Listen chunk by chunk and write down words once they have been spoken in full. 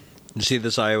You see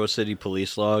this Iowa City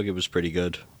police log? It was pretty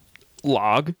good.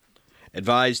 Log?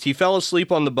 Advised, he fell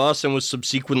asleep on the bus and was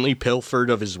subsequently pilfered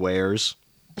of his wares.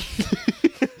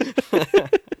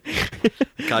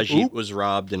 Khajiit was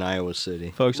robbed in Iowa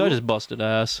City. Folks, I just busted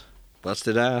ass.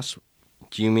 Busted ass?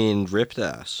 Do you mean ripped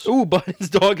ass? Ooh, Biden's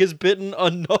dog has bitten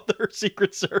another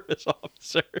Secret Service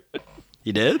officer.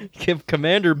 He did?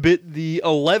 Commander bit the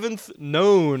 11th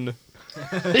known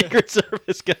Secret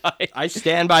Service guy. I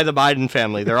stand by the Biden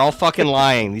family. They're all fucking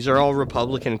lying. These are all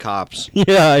Republican cops.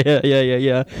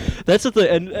 Yeah. That's the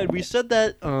thing. And we said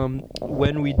that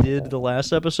when we did the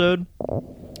last episode.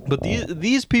 But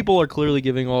these people are clearly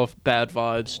giving off bad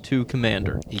vibes to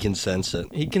Commander. He can sense it.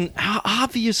 He can,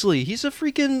 obviously. He's a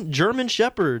freaking German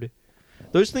Shepherd.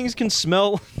 Those things can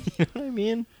smell, you know what I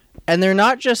mean? And they're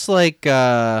not just like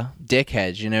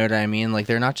dickheads, you know what I mean? Like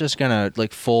they're not just gonna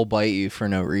like full bite you for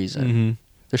no reason. Mm-hmm.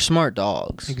 They're smart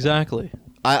dogs. Exactly.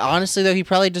 Honestly though, he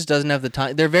probably just doesn't have the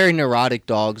time. They're very neurotic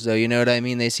dogs though, you know what I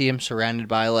mean? They see him surrounded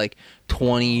by like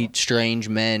 20 strange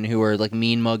men who are like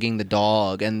mean mugging the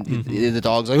dog, and the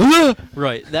dog's like, "Aah!"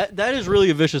 Right. That is really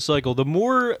a vicious cycle. The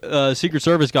more Secret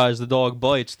Service guys the dog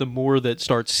bites, the more that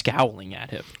starts scowling at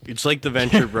him. It's like the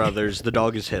Venture Brothers. The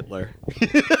dog is Hitler.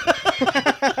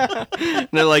 And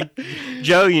they're like,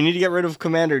 Joe, you need to get rid of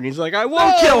Commander. And he's like, I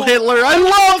won't kill Hitler.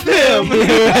 I love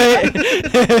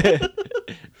him.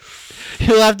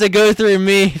 You'll have to go through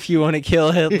me if you want to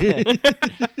kill Hitler.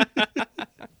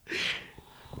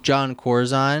 John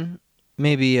Corzine,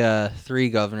 maybe 3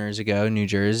 governors ago, New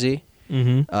Jersey,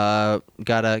 got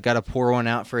a pour one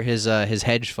out for his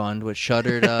hedge fund, which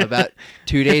shuttered about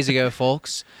 2 days ago,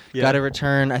 folks. Yeah. Got to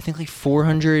return, I think, like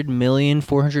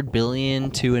 $400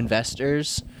 billion to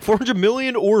investors. 400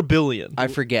 million or billion? I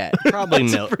forget. Probably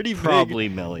Probably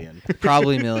million.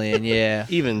 Probably million, yeah.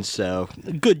 Even so,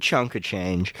 a good chunk of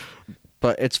change.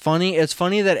 But it's funny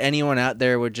that anyone out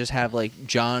there would just have like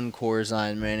John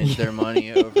Corzine manage their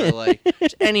money over like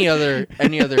just any other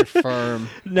firm.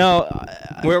 No,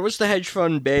 where was the hedge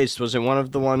fund based? Was it one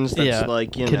of the ones that's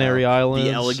like, you Canary Islands,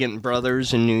 the Elegant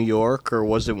Brothers in New York, or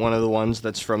was it one of the ones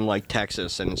that's from like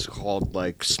Texas and it's called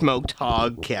like Smoked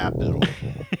Hog Capital?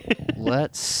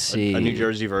 Let's see. A New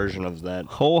Jersey version of that.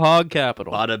 Whole Hog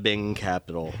Capital. Bada Bing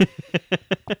Capital.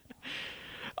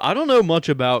 I don't know much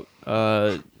about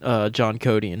John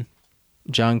Codian.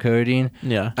 John Codian?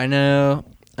 Yeah. I know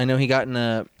he got in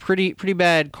a pretty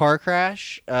bad car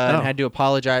crash and had to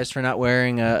apologize for not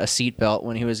wearing a seatbelt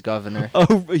when he was governor.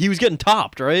 Oh, he was getting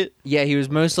topped, right? Yeah, he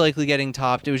was most likely getting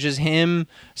topped. It was just him,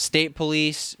 state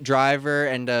police, driver,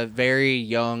 and a very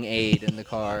young aide in the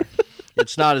car.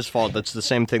 It's not his fault. That's the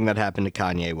same thing that happened to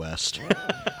Kanye West.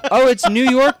 Oh, it's New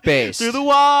York based. Through the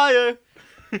wire.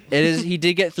 It is. He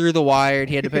did get through the wire.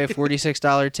 He had to pay a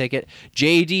 $46 ticket.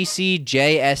 JDC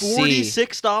JSC.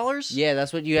 $46? Yeah,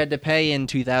 that's what you had to pay in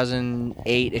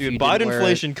 2008 if you didn't Biden wear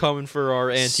inflation coming for our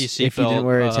anti-seatbelt. If you didn't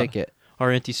wear a ticket.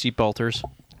 Our anti-seatbelters.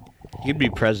 You'd be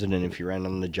president if you ran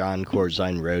on the John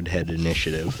Corzine Roadhead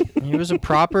Initiative. He was a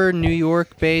proper New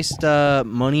York-based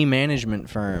money management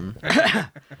firm.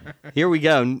 Here we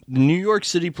go. The New York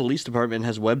City Police Department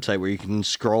has a website where you can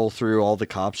scroll through all the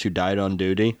cops who died on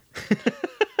duty.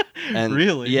 And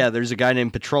really? Yeah, there's a guy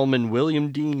named Patrolman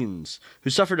William Deans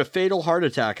who suffered a fatal heart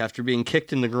attack after being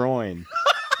kicked in the groin.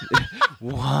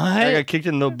 What? I got kicked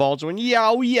in the balls and went,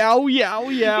 yow, yow, yow,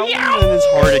 yow, and his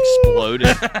heart exploded.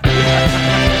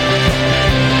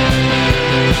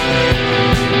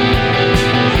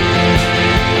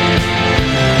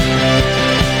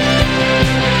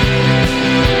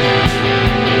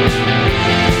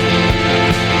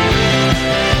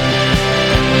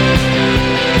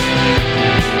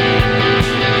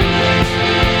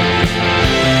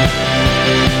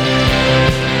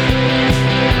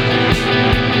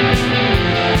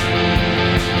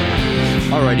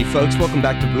 Alrighty, folks, welcome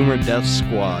back to Boomer Death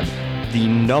Squad, the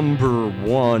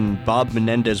 #1 Bob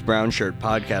Menendez brown shirt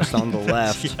podcast on the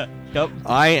left. Yeah. Yep.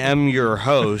 I am your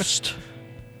host,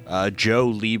 Joe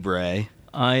Libre.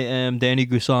 I am Danny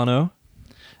Gusano.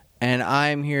 And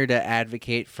I'm here to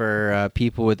advocate for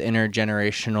people with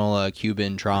intergenerational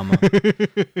Cuban trauma.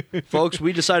 Folks,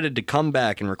 we decided to come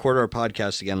back and record our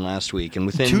podcast again last week, and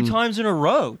within 2 times in a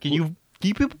row. Can you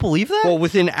people believe that? Well,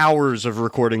 within hours of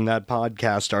recording that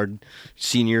podcast, our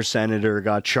senior senator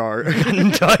got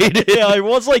indicted. Yeah, it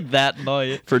was like that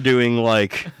night for doing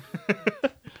like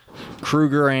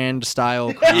Krugerrand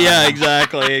style crime. Yeah,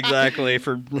 exactly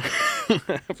for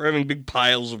for having big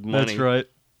piles of money. That's right.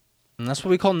 And that's what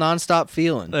we call nonstop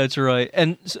feeling. That's right.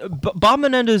 And Bob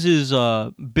Menendez is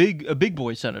a big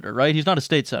boy senator, right? He's not a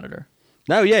state senator.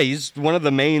 No, yeah, he's one of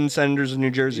the main senators of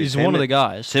New Jersey. He's one of the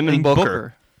guys. Him and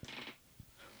Booker.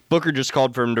 Booker just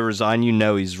called for him to resign. You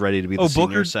know he's ready to be the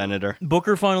senior senator.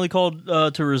 Booker finally called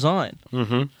to resign.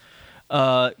 Mm-hmm.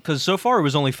 Because so far it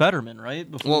was only Fetterman, right?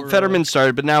 Well, Fetterman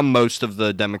started, but now most of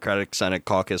the Democratic Senate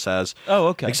caucus has. Oh,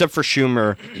 okay. Except for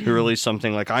Schumer, who released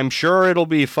something like, "I'm sure it'll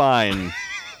be fine."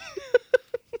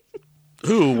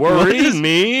 Who worries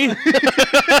me?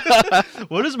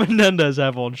 What does Menendez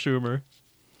have on Schumer?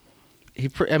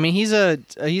 He's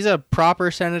a proper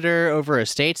senator over a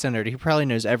state senator. He probably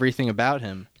knows everything about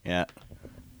him. Yeah.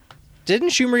 Didn't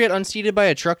Schumer get unseated by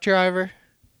a truck driver?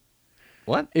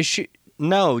 What?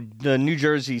 No, the New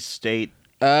Jersey state.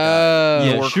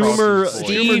 Yeah, Schumer,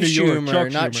 Steve New York,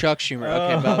 Schumer, not Schumer. Chuck Schumer.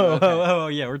 Okay, Oh,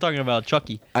 yeah, we're talking about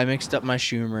Chucky. I mixed up my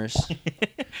Schumers.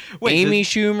 Wait, Amy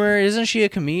Schumer, isn't she a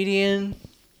comedian?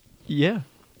 Yeah.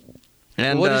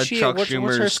 And what is she? Chuck What's her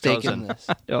Schumer's stake cousin. in this?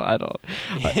 No, I don't.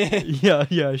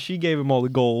 Yeah, she gave him all the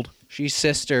gold. She's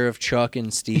sister of Chuck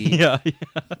and Steve. Yeah.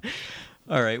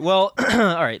 All right. Well,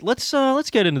 all right. Let's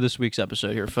get into this week's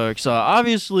episode here, folks.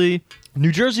 Obviously,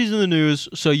 New Jersey's in the news,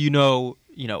 so we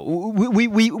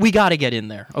got to get in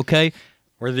there. Okay.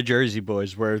 We're the Jersey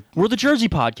boys. We're the Jersey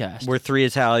podcast. We're three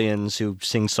Italians who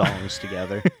sing songs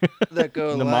together. That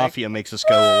go. The mafia makes us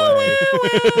go away.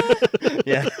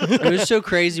 Yeah. It was so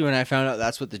crazy when I found out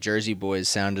that's what the Jersey boys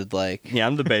sounded like. Yeah,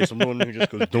 I'm the bass. I'm the one who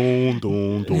just goes don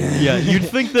don don. Yeah, you'd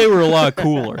think they were a lot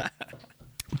cooler.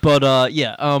 But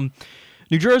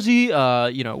New Jersey,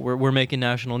 we're making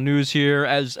national news here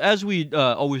as we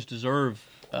always deserve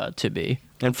to be.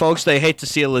 And folks, they hate to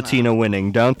see a Latino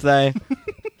winning, don't they?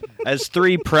 As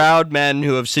three proud men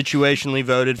who have situationally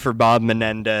voted for Bob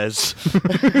Menendez,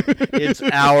 it's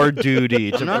our duty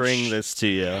to bring this to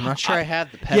you. I'm not sure I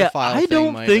had the pedophile I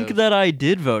don't think that I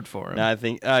did vote for him. No, I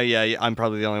think, I'm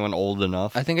probably the only one old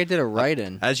enough. I think I did a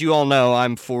write-in. As you all know,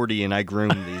 I'm 40 and I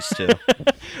groomed these two.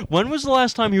 When was the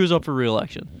last time he was up for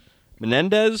re-election?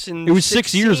 Menendez? It was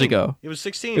 6 years ago. It was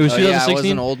 16. It was 2016. I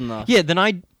wasn't old enough. Yeah, then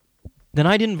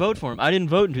I didn't vote for him. I didn't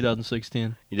vote in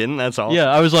 2016. You didn't? That's all?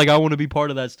 Yeah, I was like, I want to be part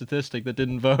of that statistic that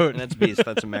didn't vote. That's beast.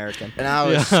 That's American. And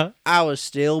I was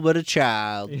still but a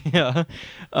child. Yeah.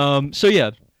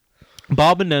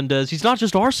 Bob Menendez, he's not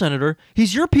just our senator,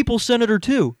 he's your people's senator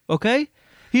too, okay?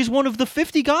 He's one of the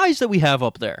 50 guys that we have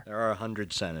up there. There are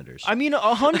 100 senators. I mean,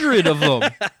 100 of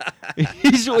them.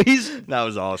 He's That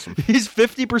was awesome. He's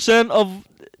 50% of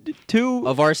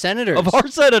our senators. Of our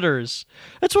senators.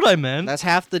 That's what I meant. That's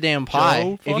half the damn pie.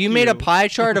 Joe, if fuck you made a you. pie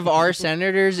chart of our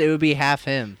senators, it would be half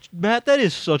him. Matt, that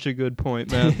is such a good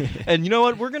point, man. And you know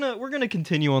what? We're gonna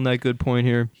continue on that good point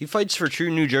here. He fights for true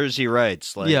New Jersey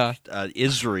rights, like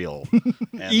Israel,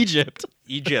 and Egypt,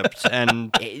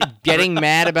 and getting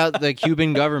mad about the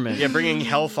Cuban government. Yeah, bringing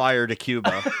hellfire to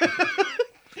Cuba.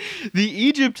 The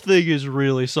Egypt thing is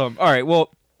really something. All right, well,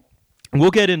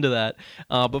 we'll get into that.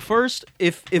 But first,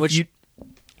 if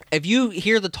you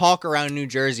hear the talk around New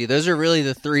Jersey, those are really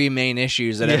the three main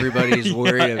issues that everybody's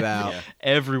worried about. Yeah.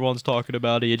 everyone's talking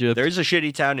about Egypt. There's a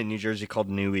shitty town in New Jersey called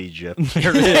New Egypt.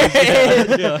 There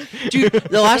is. Yeah. Dude,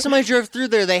 the last time I drove through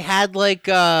there, they had like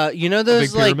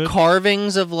those like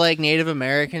carvings of like Native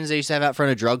Americans they used to have out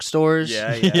front of drugstores.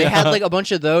 Yeah. They had like a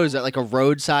bunch of those at like a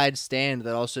roadside stand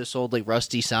that also sold like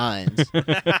rusty signs.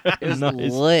 It was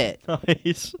lit.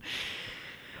 Nice.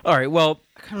 All right, well,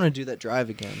 I kind of want to do that drive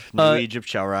again. New Egypt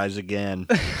shall rise again.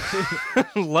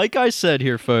 like I said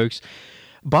here, folks,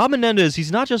 Bob Menendez,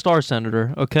 he's not just our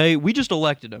senator, okay? We just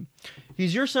elected him.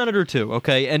 He's your senator too,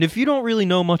 okay? And if you don't really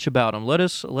know much about him, let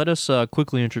us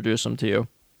quickly introduce him to you.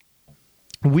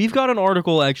 We've got an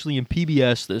article actually in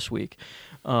PBS this week.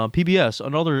 PBS,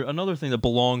 another thing that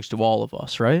belongs to all of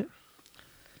us, right?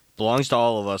 Belongs to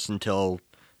all of us until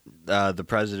the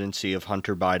presidency of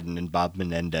Hunter Biden and Bob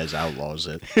Menendez outlaws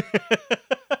it.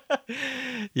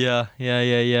 Yeah.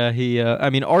 He,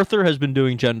 Arthur has been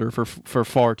doing gender for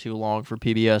far too long for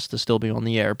PBS to still be on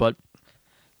the air, but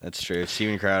that's true.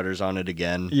 Steven Crowder's on it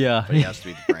again. Yeah, but he has to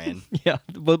be the brain. Yeah,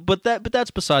 but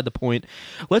that's beside the point.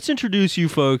 Let's introduce you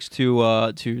folks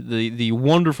to the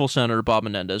wonderful Senator Bob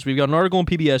Menendez. We've got an article in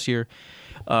PBS here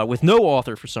with no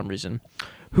author for some reason.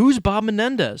 Who's Bob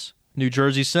Menendez? New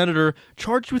Jersey senator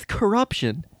charged with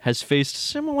corruption has faced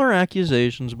similar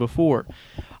accusations before.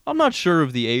 I'm not sure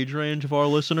of the age range of our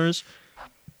listeners.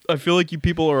 I feel like you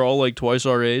people are all like twice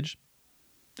our age.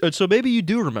 And so maybe you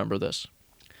do remember this.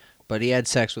 But he had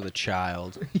sex with a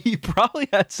child. He probably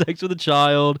had sex with a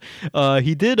child.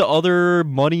 He did other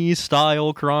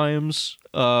money-style crimes.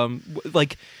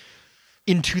 Like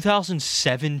in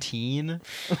 2017.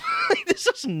 This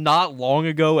is not long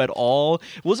ago at all.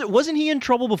 Wasn't he in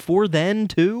trouble before then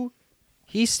too?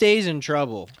 He stays in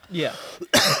trouble. Yeah.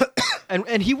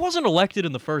 and he wasn't elected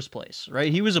in the first place,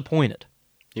 right? He was appointed.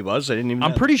 He was? I didn't even know.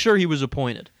 I'm pretty sure he was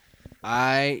appointed.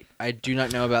 I do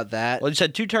not know about that. Well, he's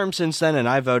had 2 terms since then, and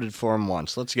I voted for him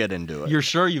once. Let's get into it. You're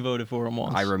sure you voted for him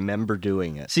once? I remember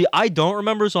doing it. See, I don't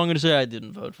remember, so I'm going to say I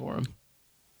didn't vote for him.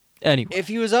 Anyway. If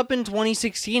he was up in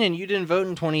 2016 and you didn't vote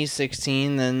in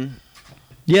 2016, then...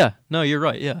 Yeah, no, you're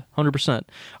right. Yeah, 100%.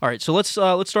 All right, so let's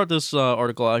start this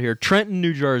article out here. Trenton,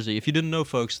 New Jersey. If you didn't know,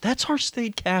 folks, that's our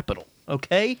state capital,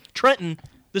 okay? Trenton,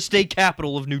 the state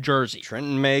capital of New Jersey.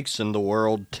 Trenton makes and the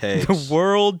world takes. The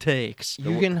world takes.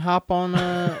 You can hop on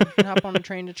a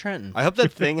train to Trenton. I hope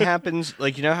that thing happens.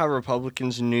 Like, you know how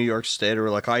Republicans in New York State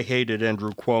are like, I hated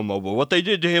Andrew Cuomo, but what they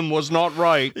did to him was not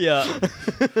right. Yeah.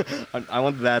 I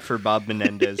want that for Bob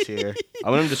Menendez here. I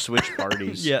want him to switch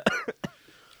parties. Yeah.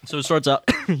 So it starts out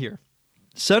here.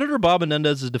 Senator Bob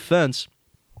Menendez's defense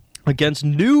against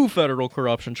new federal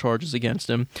corruption charges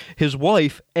against him, his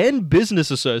wife, and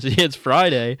business associates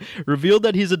Friday revealed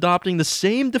that he's adopting the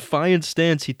same defiant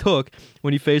stance he took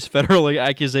when he faced federal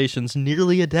accusations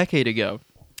nearly a decade ago.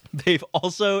 They've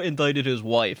also indicted his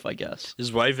wife, I guess.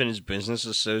 His wife and his business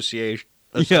associates.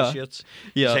 Yeah. He's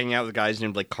Yeah. hanging out with guys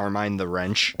named, like, Carmine the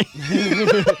Wrench.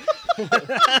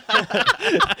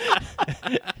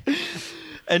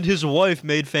 And his wife,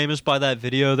 made famous by that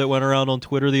video that went around on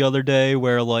Twitter the other day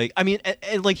where, like, I mean,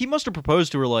 like, he must have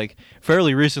proposed to her, like,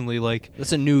 fairly recently, like...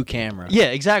 That's a new camera. Yeah,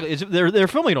 exactly. They're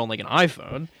filming it on, like, an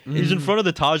iPhone. He's in front of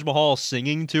the Taj Mahal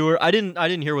singing to her. I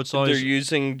didn't hear what song... They're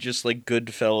using just, like,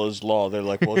 Goodfellas law. They're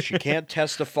like, well, she can't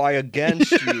testify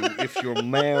against you if you're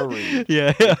married.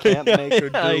 Yeah. You can't make her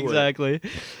do it. Exactly.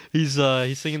 He's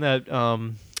singing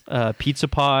that Pizza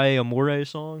Pie Amore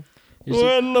song.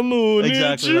 When the moon Exactly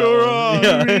hits your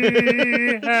that eye.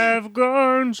 We have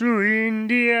gone to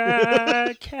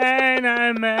India. Can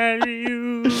I marry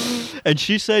you? And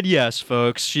she said yes,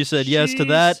 folks. She said yes to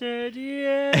that. She said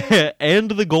yes. And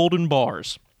the golden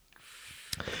bars.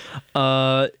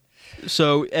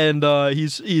 So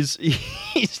he's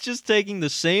just taking the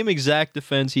same exact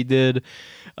defense he did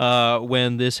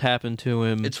when this happened to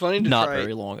him. It's funny to not try,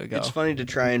 very long ago. It's funny to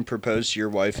try and propose to your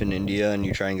wife in India, and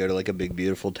you try and go to like a big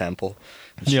beautiful temple.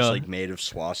 It's Yeah. just like made of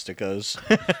swastikas.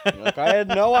 You're like, I had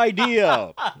no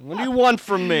idea. What do you want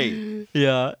from me?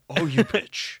 Yeah. Oh, you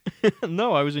bitch.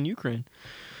 No, I was in Ukraine.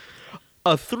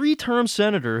 A 3-term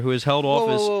senator who has held Whoa,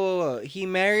 office. whoa. He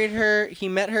married her. He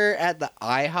met her at the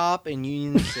IHOP in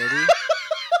Union City.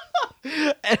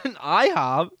 At an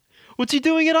IHOP? What's he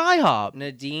doing at IHOP?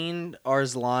 Nadine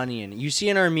Arslanian. You see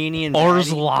an Armenian baddie.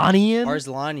 Arslanian?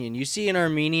 Arslanian. You see an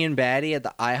Armenian baddie at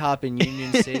the IHOP in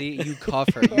Union City. You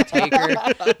cuff her. You take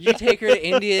her. You take her to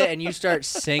India and you start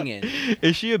singing.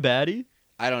 Is she a baddie?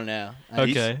 I don't know.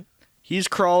 Okay. He's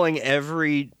crawling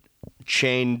every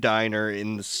chain diner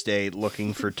in the state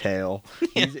looking for tail.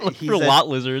 He's For lot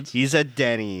lizards. He's at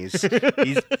Denny's.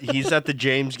 he's at the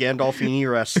James Gandolfini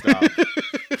rest stop.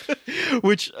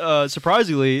 Which,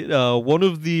 surprisingly, one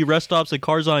of the rest stops at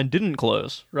Karzine didn't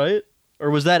close, right? Or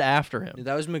was that after him?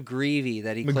 That was McGreevy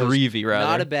that he McGreevy, closed. rather.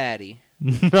 Not a baddie.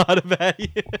 Not a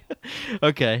baddie.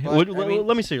 Okay. But,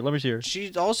 Let me see her.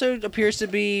 She also appears to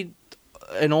be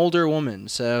an older woman,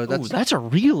 so That's a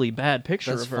really bad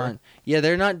picture that's of her. fun. Yeah,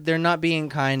 they're not being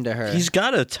kind to her. He's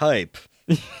got a type.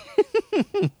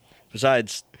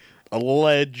 Besides,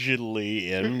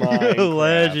 allegedly in Minecraft.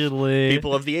 Allegedly.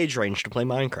 People of the age range to play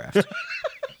Minecraft.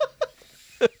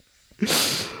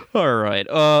 All right.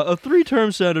 A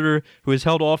 3-term senator who has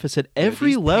held office at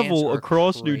every these level pants are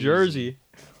across New crazy. Jersey.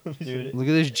 Look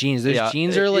at those jeans. Those Yeah,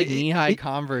 jeans are like it- knee-high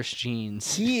Converse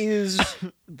jeans. He is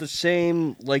the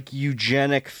same, like,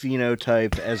 eugenic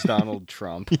phenotype as Donald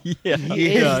Trump. Yeah.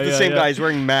 He is the same guy. He's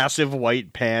wearing massive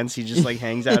white pants. He just, like,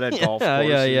 hangs out at golf courses.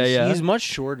 Yeah. He's much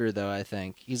shorter though. I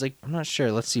think he's like I'm not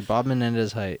sure. Let's see. Bob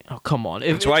Menendez height. Oh, come on.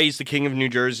 That's why he's the king of New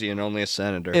Jersey and only a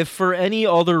senator. If for any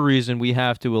other reason we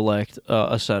have to elect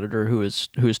a senator who is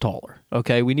taller,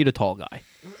 okay, we need a tall guy.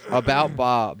 About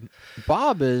Bob.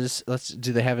 Bob is.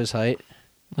 Do they have his height?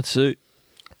 Let's see.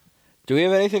 Do we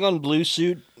have anything on Blue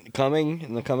Suit coming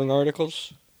in the coming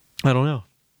articles? I don't know.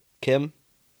 Kim?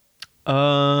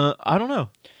 I don't know.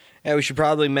 Yeah, we should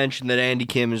probably mention that Andy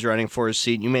Kim is running for his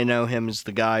seat. You may know him as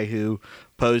the guy who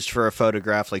posed for a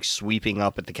photograph, like, sweeping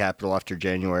up at the Capitol after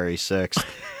January 6th.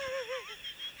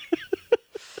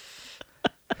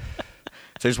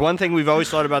 If there's one thing we've always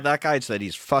thought about that guy, it's that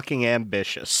he's fucking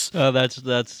ambitious.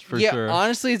 That's for sure.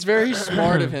 Honestly, it's very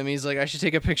smart of him. He's like, I should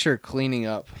take a picture of cleaning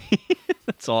up.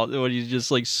 That's all. What, he's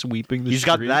just like sweeping the He's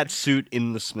got street? that suit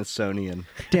in the Smithsonian.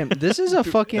 Damn, this is a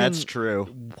fucking. That's true.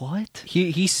 What?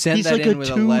 He sent He's that like in a with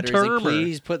a letter. He's like, two-termer.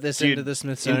 please put this Dude, into the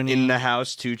Smithsonian. in the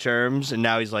House 2 terms, and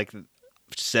now he's like,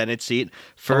 Senate seat.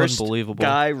 First Unbelievable.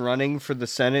 guy running for the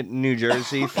Senate in New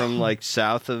Jersey from like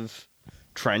south of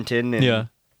Trenton in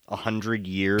 100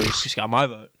 years. He's got my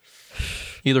vote.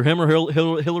 Either him or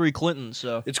Hillary Clinton.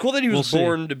 So It's cool that he was We'll see.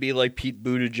 born to be like Pete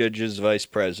Buttigieg's vice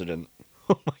president.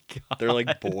 oh my god, They're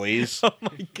like boys. oh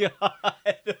my god.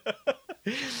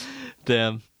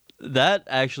 Damn, that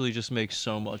actually just makes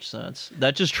so much sense.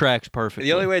 That just tracks perfectly.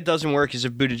 The only way it doesn't work is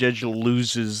if Buttigieg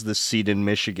loses the seat in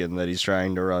Michigan that he's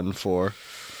trying to run for,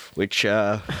 which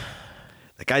the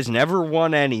guy's never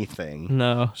won anything.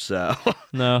 No, So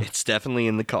no. it's definitely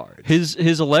in the cards.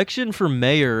 His election for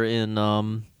mayor in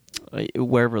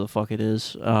wherever the fuck it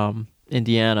is,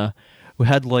 Indiana, we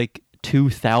had like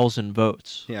 2,000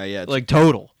 votes. Yeah, yeah. Like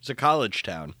total. It's a college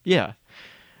town. Yeah.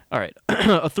 All right.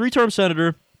 A 3-term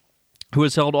senator who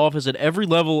has held office at every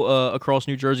level across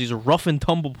New Jersey's rough and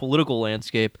tumble political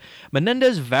landscape,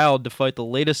 Menendez vowed to fight the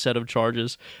latest set of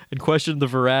charges and questioned the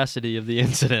veracity of the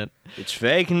incident. It's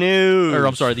fake news. Or,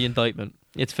 I'm sorry, the indictment.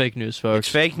 It's fake news, folks. It's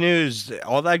fake news.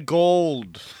 All that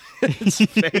gold. It's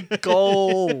fake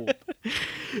gold.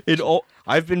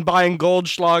 I've been buying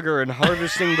Goldschlager and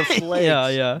harvesting the flakes.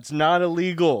 Yeah. It's not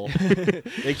illegal.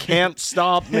 They can't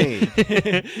stop me.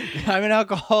 I'm an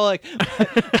alcoholic.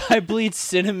 I bleed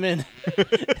cinnamon.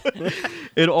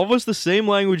 In almost the same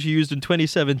language he used in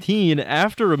 2017,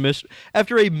 after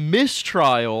a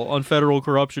mistrial on federal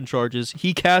corruption charges,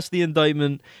 he cast the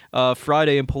indictment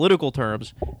Friday in political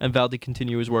terms and vowed to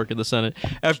continue his work in the Senate.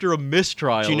 After a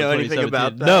mistrial. Do you know in anything 2017.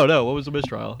 about that? No. What was the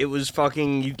mistrial? It was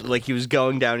fucking, like, he was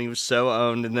going down, he was so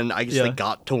owned, and then I guess they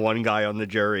got to one guy on the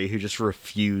jury who just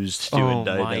refused to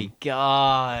indict him. Oh my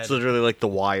god. It's literally like The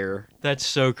Wire. That's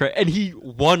so crazy. And he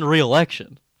won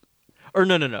re-election. Or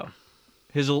no.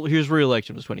 His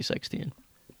re-election was 2016.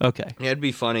 Okay. Yeah, it'd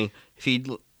be funny if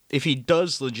he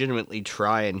does legitimately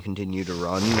try and continue to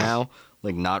run now,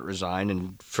 like not resign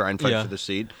and try and fight Yeah. for the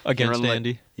seat. Against you can run, Andy.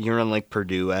 Like, you can run like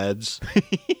Purdue ads.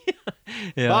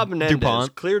 Yeah. Bob Menendez,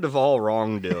 DuPont. cleared of all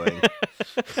wrongdoing.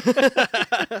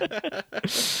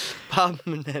 Bob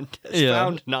Menendez,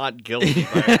 found not guilty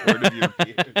by a court of your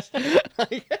peers.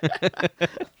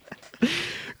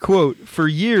 Quote, for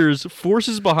years,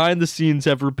 forces behind the scenes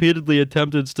have repeatedly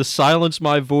attempted to silence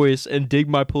my voice and dig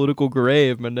my political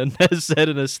grave, Menendez said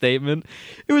in a statement.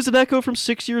 It was an echo from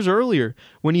 6 years earlier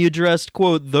when he addressed,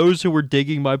 quote, those who were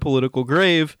digging my political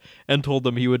grave and told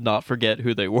them he would not forget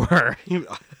who they were.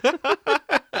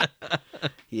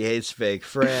 He hates fake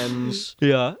friends.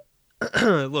 Yeah.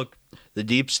 Look. The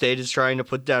deep state is trying to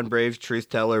put down brave truth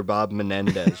teller Bob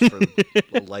Menendez for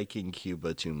liking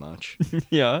Cuba too much.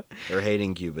 Yeah. Or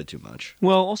hating Cuba too much.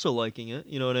 Well, also liking it.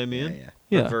 You know what I mean?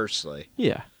 Yeah. Reversely.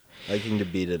 Yeah. Liking to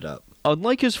beat it up.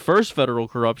 Unlike his first federal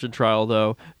corruption trial,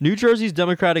 though, New Jersey's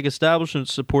Democratic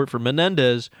establishment's support for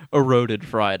Menendez eroded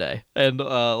Friday. And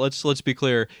let's be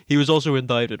clear, he was also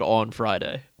indicted on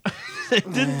Friday. It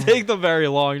didn't take them very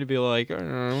long to be like,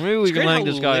 maybe we can hang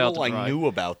this guy out to dry. I knew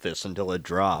about this until it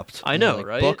dropped. I know, Like,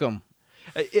 right? book him.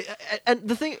 And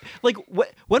the thing, like,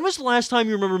 when was the last time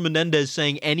you remember Menendez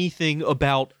saying anything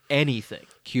about anything?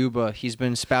 Cuba. He's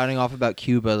been spouting off about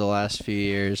Cuba the last few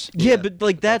years. Yeah, but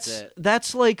like that's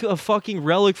that's like a fucking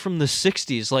relic from the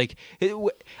 60s. Like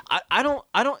I don't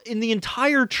in the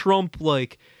entire Trump,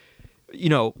 like, you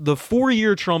know, the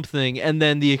 4-year Trump thing and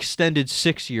then the extended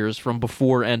 6 years from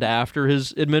before and after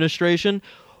his administration,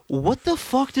 what the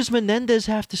fuck does Menendez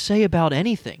have to say about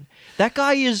anything? That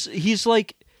guy he was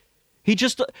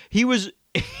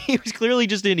clearly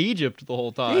just in Egypt the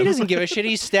whole time. He doesn't give a shit.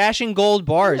 He's stashing gold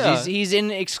bars. Yeah. He's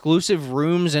in exclusive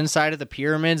rooms inside of the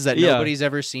pyramids that Yeah. nobody's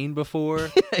ever seen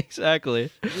before. Exactly.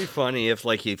 It'd be funny if,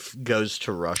 like, he goes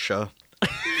to Russia.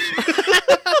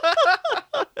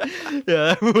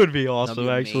 Yeah, that would be awesome,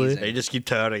 That'd be actually. amazing. They just keep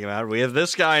touting him out. We have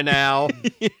this guy now.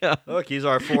 Yeah. Look, he's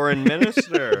our foreign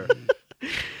minister.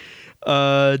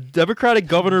 Democratic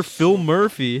Governor Phil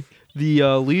Murphy,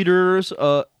 the leaders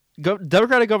of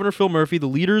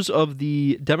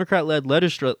the Democrat-led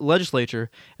legislature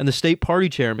and the state party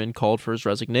chairman called for his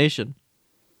resignation.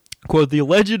 Quote, the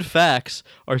alleged facts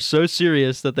are so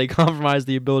serious that they compromise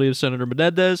the ability of Senator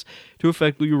Menendez to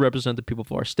effectively represent the people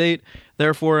of our state.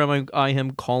 Therefore, I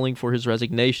am calling for his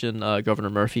resignation, Governor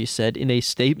Murphy said in a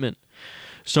statement.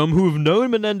 Some who have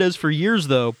known Menendez for years,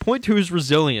 though, point to his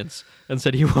resilience and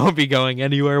said he won't be going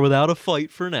anywhere without a fight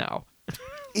for now.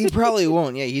 He probably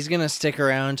won't. Yeah, he's gonna stick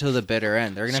around till the bitter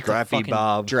end. They're gonna have to Scrappy fucking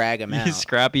Bob. drag him out. He's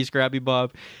scrappy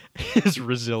Bob. His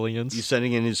resilience. He's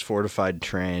sending in his fortified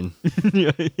train.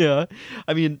 Yeah.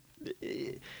 I mean,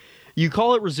 you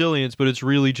call it resilience, but it's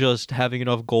really just having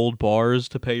enough gold bars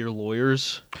to pay your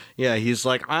lawyers. Yeah, he's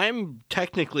like, I'm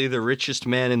technically the richest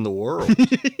man in the world.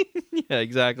 Yeah,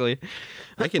 exactly.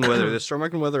 I can weather this storm. I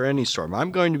can weather any storm.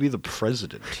 I'm going to be the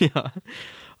president. Yeah.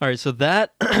 All right, so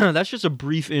that's just a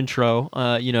brief intro,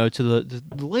 to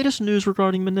the latest news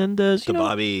regarding Menendez.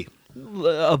 Bobby.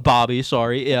 Bobby,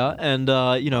 sorry, yeah, and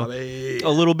Bobby. a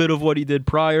little bit of what he did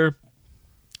prior.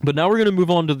 But now we're going to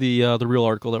move on to the real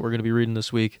article that we're going to be reading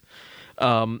this week.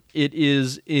 It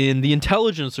is in the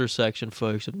Intelligencer section,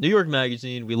 folks, of New York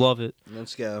Magazine. We love it.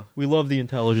 Let's go. We love the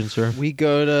Intelligencer. We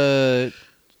go to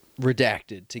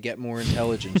Redacted to get more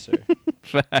Intelligencer.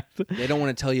 Fact. They don't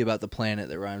want to tell you about the planet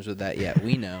that rhymes with that yet.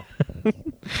 We know.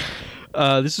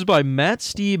 This is by Matt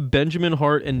Steve, Benjamin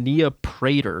Hart, and Nia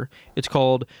Prater. It's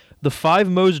called "The 5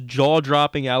 Most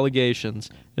Jaw-Dropping Allegations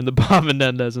in the Bob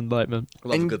Menendez Indictment." I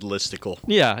love a good listicle.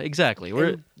 Yeah, exactly.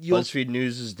 BuzzFeed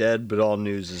News is dead, but all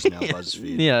news is now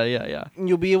BuzzFeed. Yeah.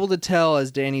 You'll be able to tell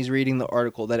as Danny's reading the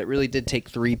article that it really did take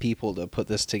 3 people to put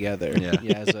this together.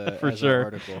 Yeah. As a For as sure. an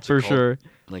article. For sure.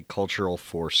 Like cultural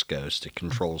force ghost. It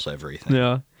controls everything.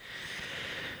 Yeah.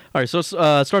 All right, so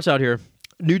it starts out here.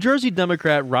 New Jersey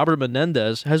Democrat Robert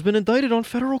Menendez has been indicted on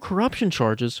federal corruption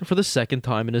charges for the second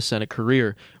time in his Senate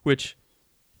career, which,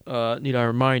 need I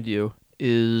remind you,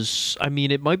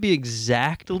 it might be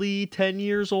exactly 10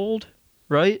 years old,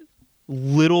 right?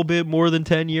 Little bit more than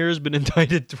 10 years, been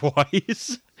indicted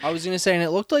twice. I was going to say, and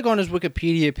it looked like on his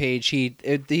Wikipedia page,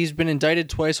 he's been indicted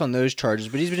twice on those charges,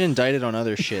 but he's been indicted on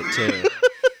other shit, too.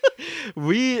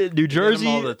 New Jersey,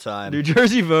 all the time. New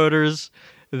Jersey voters,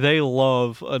 they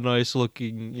love a nice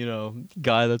looking,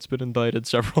 guy that's been indicted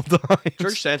several times.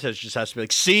 George Sanchez just has to be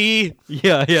like, see?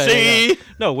 Yeah. See?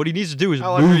 No, what he needs to do is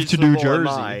How move to New unreasonable am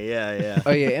Jersey. I? Yeah.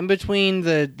 Oh, yeah. In between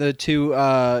the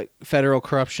 2 federal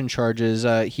corruption charges,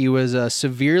 he was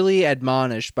severely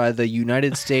admonished by the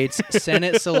United States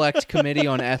Senate Select Committee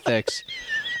on Ethics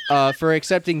for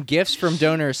accepting gifts from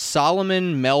donor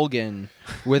Solomon Melgen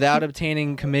without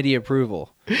obtaining committee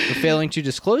approval, for failing to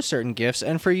disclose certain gifts,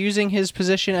 and for using his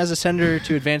position as a senator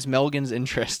to advance Melgen's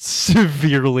interests.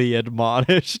 Severely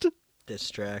admonished. Diss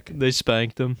track. They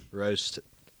spanked him. The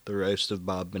roast of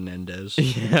Bob Menendez.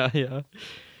 Yeah.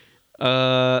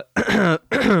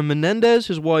 Menendez,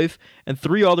 his wife, and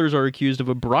 3 others are accused of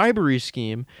a bribery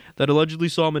scheme that allegedly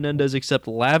saw Menendez accept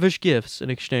lavish gifts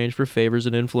in exchange for favors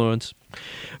and influence.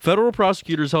 Federal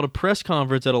prosecutors held a press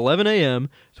conference at 11 a.m.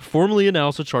 to formally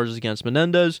announce the charges against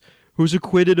Menendez, who was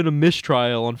acquitted in a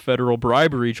mistrial on federal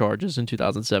bribery charges in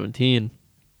 2017.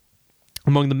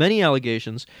 Among the many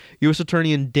allegations, U.S.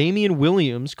 Attorney Damian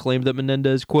Williams claimed that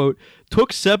Menendez, quote,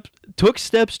 took steps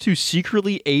to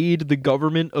secretly aid the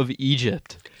government of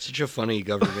Egypt. Such a funny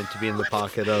government to be in the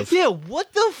pocket of. Yeah,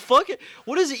 what the fuck?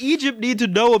 What does Egypt need to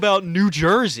know about New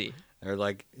Jersey?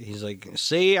 He's like,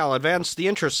 see, I'll advance the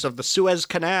interests of the Suez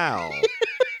Canal.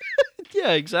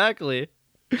 Yeah, exactly.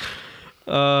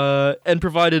 And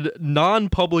provided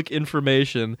non-public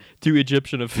information to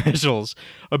Egyptian officials,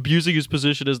 abusing his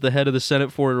position as the head of the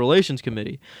Senate Foreign Relations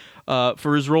Committee.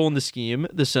 For his role in the scheme,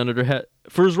 the senator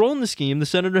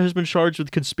has been charged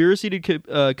with conspiracy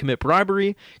to commit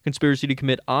bribery, conspiracy to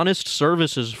commit honest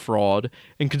services fraud,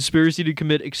 and conspiracy to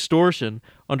commit extortion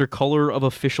under color of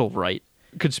official right.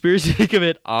 Conspiracy to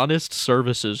commit honest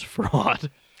services fraud.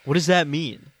 What does that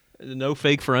mean? No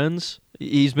fake friends?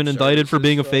 He's been indicted for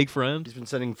being a fake friend? He's been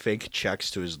sending fake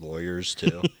checks to his lawyers,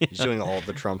 too. He's doing all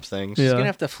the Trump things. He's going to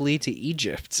have to flee to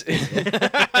Egypt.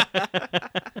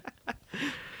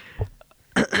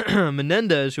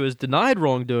 Menendez, who has denied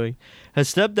wrongdoing, has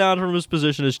stepped down from his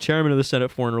position as chairman of the Senate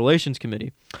Foreign Relations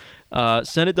Committee.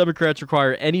 Senate Democrats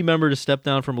require any member to step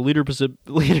down from a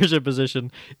leadership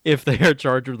position if they are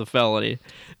charged with a felony.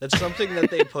 That's something that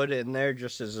they put in there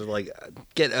just as like,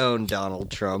 get owned,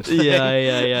 Donald Trump. Yeah.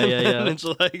 And it's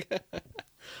like,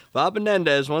 Bob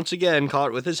Menendez once again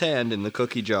caught with his hand in the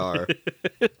cookie jar.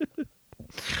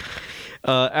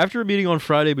 After a meeting on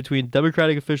Friday between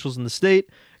Democratic officials in the state,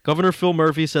 Governor Phil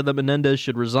Murphy said that Menendez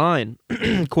should resign.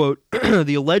 Quote,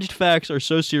 the alleged facts are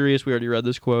so serious, we already read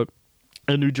this quote,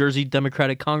 and New Jersey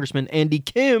Democratic Congressman Andy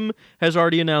Kim has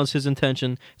already announced his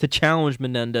intention to challenge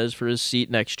Menendez for his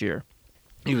seat next year.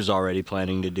 He was already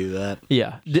planning to do that.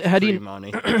 Yeah. Free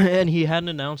money. And he hadn't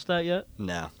announced that yet?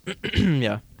 No.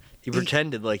 Yeah. He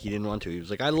pretended like he didn't want to. He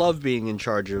was like, I love being in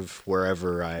charge of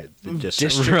wherever the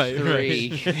district. District Right,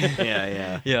 3.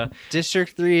 Yeah.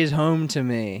 District 3 is home to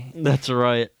me. That's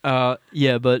right.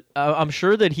 Yeah, but I'm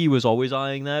sure that he was always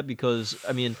eyeing that because,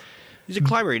 I mean... He's a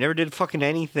climber. He never did fucking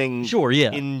anything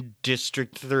in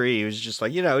District 3. He was just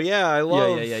like, I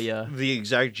love the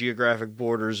exact geographic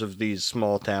borders of these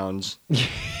small towns.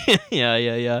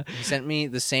 Yeah. He sent me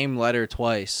the same letter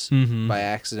twice by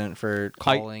accident for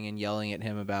calling and yelling at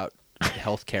him about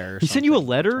healthcare. He sent you a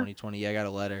letter? 2020. Yeah, I got a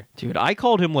letter. Dude, I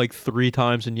called him like 3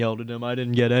 times and yelled at him. I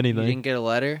didn't get anything. You didn't get a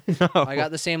letter? No. I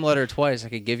got the same letter twice. I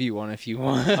could give you one if you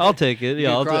want. I'll take it. Yeah,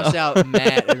 You I'll cross out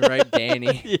Matt and write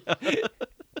Danny. Yeah.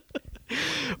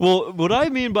 Well, what I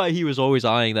mean by he was always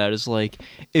eyeing that is like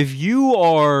if you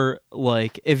are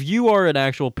an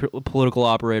actual political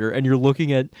operator and you're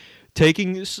looking at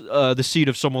taking the seat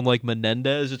of someone like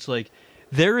Menendez, it's like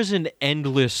there is an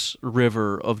endless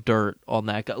river of dirt on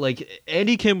that guy. Like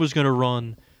Andy Kim was going to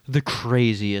run the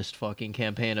craziest fucking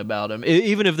campaign about him,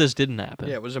 even if this didn't happen.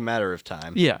 Yeah, it was a matter of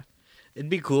time. Yeah. It'd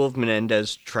be cool if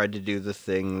Menendez tried to do the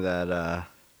thing that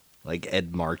like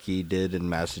Ed Markey did in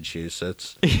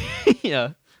Massachusetts.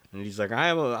 Yeah. And he's like,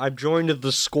 I've joined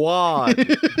the squad.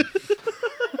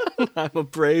 I'm a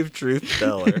brave truth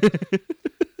teller.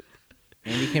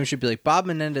 Andy Kim should be like, Bob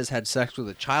Menendez had sex with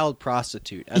a child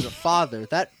prostitute. As a father,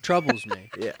 that troubles me.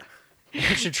 Yeah.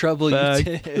 It should trouble you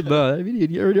too. But I mean,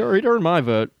 he already earned my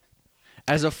vote.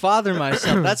 As a father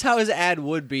myself, that's how his ad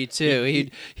would be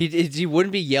too. He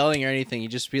wouldn't be yelling or anything.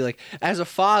 He'd just be like, "As a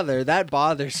father, that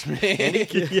bothers me."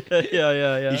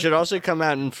 Yeah. You should also come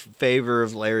out in favor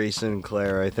of Larry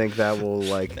Sinclair. I think that will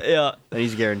Yeah. then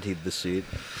he's guaranteed the seat.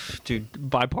 Dude,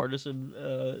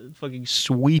 bipartisan fucking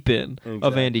sweep in of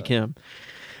Exactly. Andy Kim.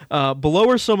 Below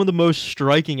are some of the most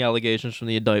striking allegations from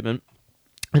the indictment.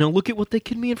 And I'll look at what they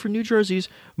could mean for New Jersey's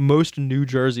most New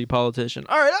Jersey politician.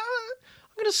 All right,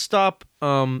 I'm going to stop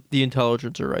the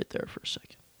intelligencer right there for a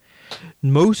second.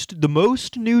 The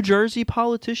most New Jersey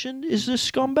politician is this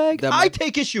scumbag? I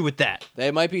take issue with that.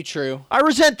 That might be true. I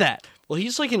resent that. Well,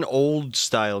 he's like an old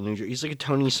style New Jersey. He's like a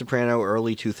Tony Soprano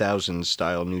early 2000s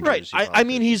style New Right. Jersey. I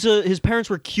mean, his parents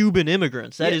were Cuban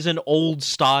immigrants. That Yeah. is an old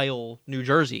style New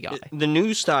Jersey guy. The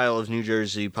new style of New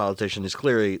Jersey politician is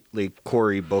clearly like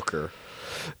Cory Booker.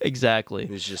 Exactly.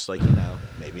 Who's just like,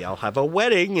 maybe I'll have a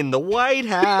wedding in the White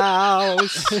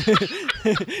House.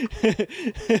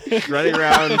 Running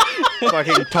around,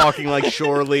 fucking talking like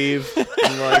shore leave,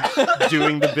 and like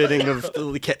doing the bidding of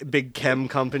the big chem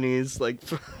companies. Like,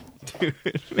 Dude,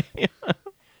 man.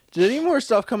 Did any more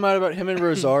stuff come out about him and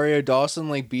Rosario Dawson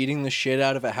like beating the shit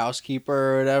out of a housekeeper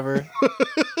or whatever?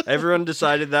 everyone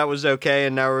decided that was okay,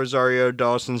 and now Rosario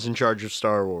Dawson's in charge of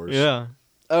Star Wars. Yeah.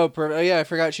 Oh, yeah, I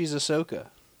forgot she's Ahsoka.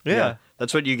 Yeah.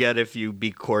 That's what you get if you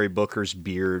beat Cory Booker's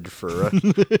beard for a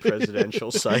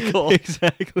presidential cycle.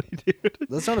 Exactly, dude.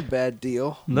 That's not a bad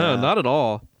deal. No, No. not at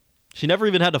all. She never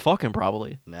even had to fuck him,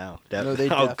 probably. No, No, they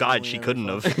oh God, definitely she never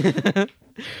couldn't fucked. have.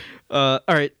 All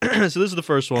right, so this is the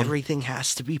first one. Everything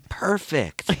has to be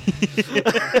perfect.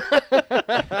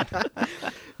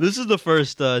 This is the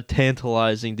first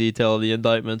tantalizing detail of the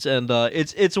indictments, and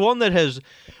it's one that has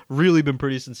really been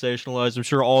pretty sensationalized. I'm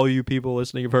sure all you people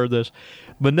listening have heard this.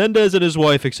 Menendez and his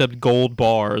wife accept gold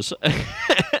bars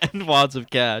and wads of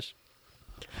cash.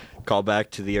 Call back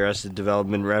to the Arrested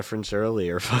Development reference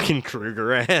earlier. Fucking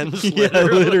Kruger hands. Yeah,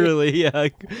 literally, yeah.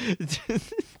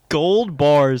 Gold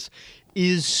bars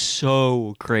is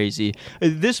so crazy.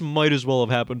 This might as well have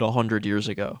happened 100 years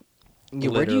ago. Yeah,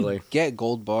 where do Literally. you get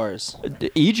gold bars?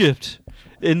 Egypt,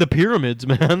 in the pyramids,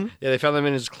 man. Yeah, they found them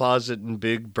in his closet in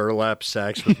big burlap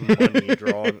sacks with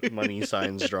money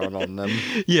signs drawn on them.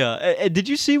 Yeah, and did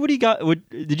you see what he got?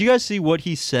 Did you guys see what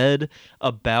he said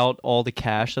about all the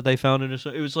cash that they found in his?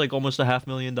 It was like almost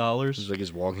 $500,000. It's like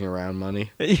his walking around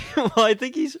money. Well, I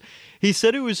think he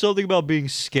said it was something about being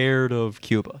scared of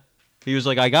Cuba. He was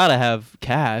like, I gotta have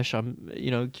cash.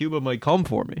 Cuba might come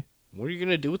for me. What are you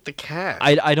gonna do with the cash?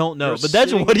 I don't know, You're a but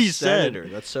that's sitting what he senator.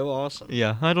 said. That's so awesome.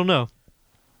 Yeah, I don't know.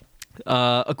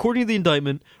 According to the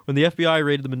indictment, when the FBI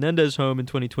raided the Menendez home in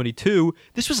 2022,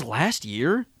 this was last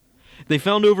year, they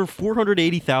found over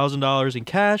 $480,000 in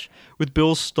cash, with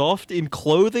bills stuffed in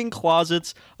clothing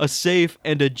closets, a safe,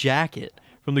 and a jacket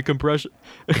from the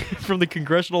from the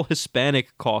Congressional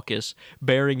Hispanic Caucus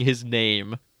bearing his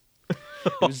name.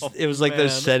 It was like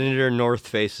those man. Senator North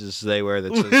faces they wear.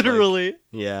 That says, like- Literally.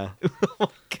 yeah.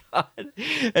 Oh, God.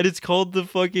 And it's called the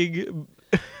fucking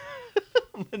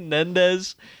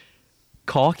Menendez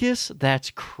Caucus? That's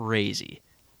crazy.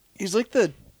 He's like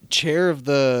the chair of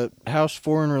the House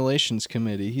Foreign Relations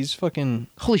Committee. He's fucking...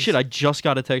 Holy shit, I just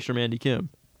got a text from Andy Kim.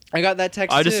 I got that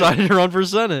text I too. decided to run for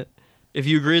Senate. If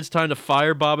you agree it's time to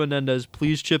fire Bob Menendez,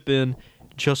 please chip in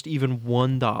just even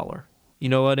 $1. You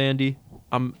know what, Andy?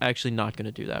 I'm actually not going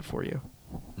to do that for you.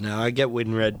 No, I get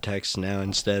WinRed texts now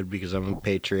instead because I'm a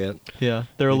patriot Yeah,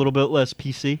 they're a little bit less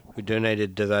PC. who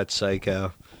donated to that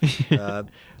psycho.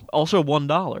 Also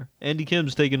 $1. Andy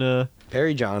Kim's taking a...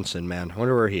 Perry Johnson, man. I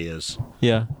wonder where he is.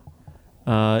 Yeah.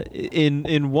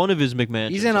 In one of his McMansions.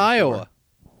 He's in I'm sure. Iowa.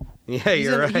 Yeah,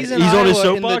 you're right. He's in He's on his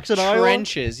Iowa soapbox in in the Iowa?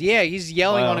 trenches. Yeah, he's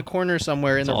yelling Wow. on a corner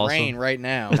somewhere in That's the awesome. rain right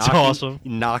now. That's awesome.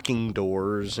 Knocking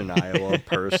doors in Iowa,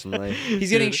 personally.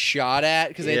 He's getting shot at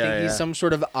because they think he's some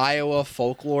sort of Iowa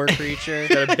folklore creature.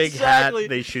 Got a big Exactly. hat.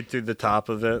 They shoot through the top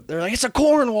of it. They're like, it's a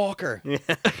corn walker.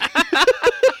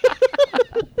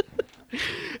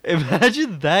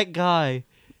 Imagine that guy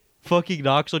fucking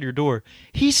knocks on your door.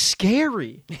 He's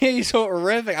scary. He's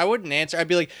horrific. I wouldn't answer. I'd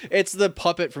be like, it's the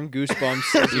puppet from Goosebumps.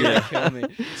 Says you're gonna kill me.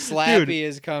 Slappy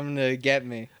is coming to get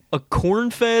me. A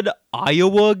corn-fed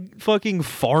Iowa fucking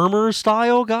farmer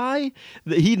style guy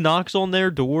that he knocks on their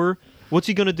door. What's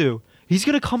he gonna do? He's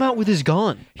gonna come out with his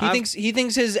gun. He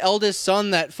thinks his eldest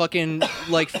son that fucking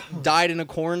like died in a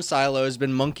corn silo has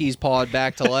been monkey's pawed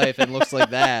back to life and looks like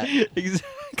that.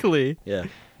 Exactly. Yeah.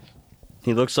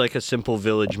 He looks like a simple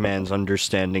village man's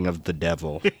understanding of the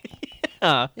devil. He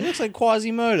looks like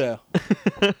Quasimodo.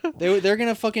 They're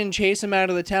gonna fucking chase him out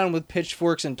of the town with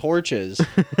pitchforks and torches.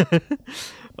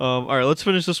 All right, let's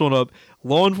finish this one up.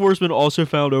 Law enforcement also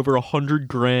found over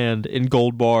 $100,000 in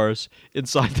gold bars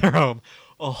inside their home.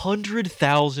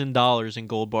 $100,000 in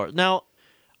gold bars. Now,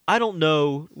 I don't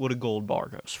know what a gold bar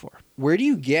goes for. Where do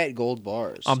you get gold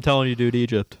bars? I'm telling you, dude,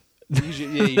 Egypt.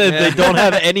 You They don't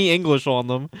have any English on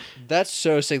them. That's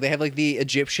so sick. They have like the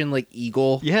Egyptian like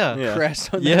eagle Yeah.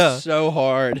 crest on Yeah. them. So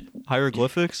hard.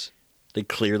 Hieroglyphics. They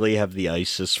clearly have the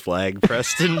ISIS flag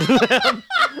pressed into them.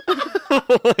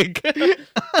 Like,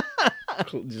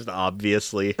 just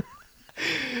obviously.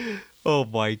 Oh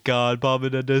my God, Bob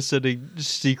Menendez sending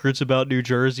secrets about New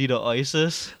Jersey to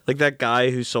ISIS. Like that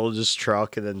guy who sold his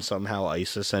truck and then somehow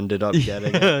ISIS ended up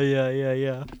getting it.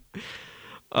 Yeah.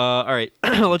 All right,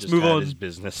 let's Just move had on. his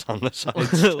business on the side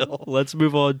still. Let's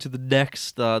move on to the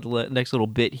next next little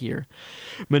bit here.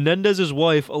 Menendez's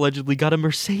wife allegedly got a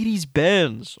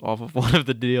Mercedes-Benz off of one of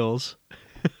the deals.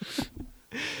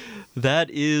 That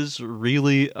is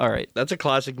really all right. That's a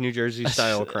classic New Jersey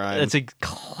style crime. That's a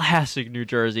classic New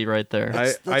Jersey right there.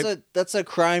 That's a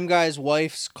crime guy's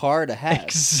wife's car to have.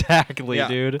 Exactly, Yeah,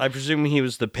 dude. I presume he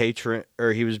was the patron,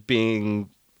 or he was being.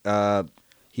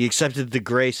 He accepted the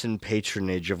grace and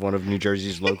patronage of one of New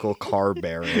Jersey's local car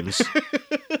barons.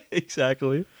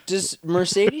 Exactly. Does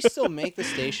Mercedes still make the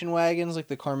station wagons like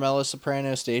the Carmela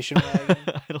Soprano station wagon?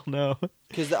 I don't know.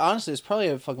 Because honestly, it's probably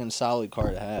a fucking solid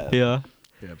car to have. Yeah.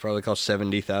 Yeah, probably cost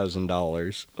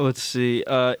 $70,000. Let's see.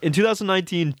 In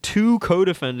 2019, two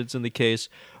co-defendants in the case,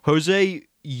 Jose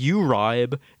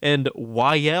Uribe and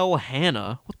Wael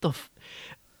Hanna,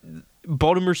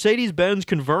 bought a Mercedes-Benz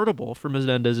convertible for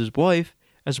Menendez's wife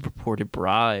as a purported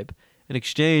bribe. In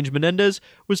exchange, Menendez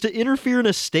was to interfere in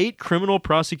a state criminal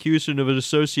prosecution of an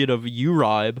associate of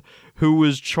Uribe who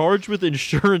was charged with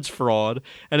insurance fraud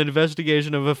and an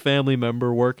investigation of a family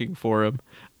member working for him.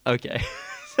 Okay.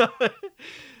 So,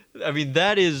 I mean,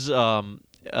 that is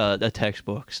a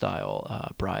textbook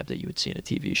style bribe that you would see in a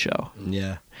TV show.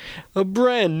 Yeah. A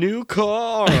brand new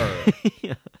car.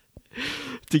 Yeah.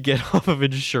 To get off of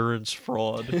insurance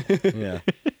fraud. Yeah.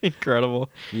 Incredible.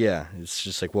 Yeah. It's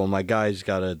just like, well, my guy's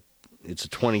got it's a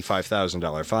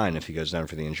 $25,000 fine if he goes down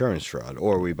for the insurance fraud,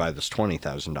 or we buy this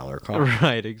 $20,000 car.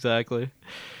 Right, exactly.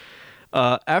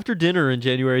 After dinner in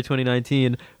January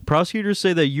 2019, prosecutors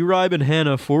say that Uribe and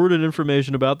Hanna forwarded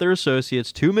information about their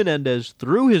associates to Menendez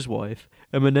through his wife,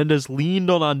 and Menendez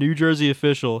leaned on a New Jersey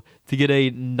official to get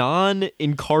a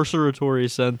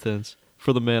non-incarceratory sentence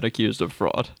for the man accused of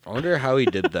fraud. I wonder how he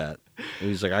did that.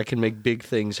 He's like, I can make big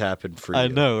things happen for you. I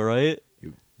know, right?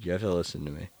 You have to listen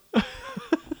to me.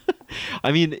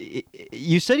 I mean,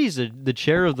 you said he's the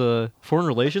chair of the Foreign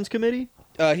Relations Committee?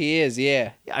 He is,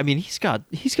 yeah. I mean, he's got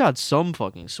some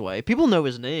fucking sway. People know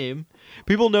his name.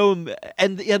 People know him,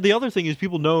 and the other thing is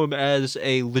people know him as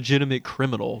a legitimate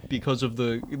criminal because of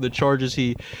the charges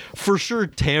he, for sure,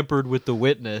 tampered with the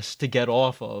witness to get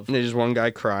off of. And there's one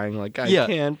guy crying like, I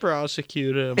can't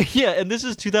prosecute him. Yeah, and this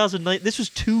is 2009. This was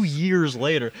 2 years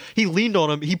later. He leaned on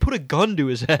him. He put a gun to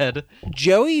his head.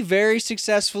 Joey very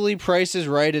successfully prices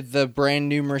right at the brand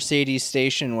new Mercedes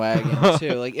station wagon,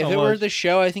 too. Like, if it were the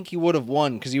show, I think he would have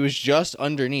won because he was just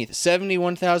underneath.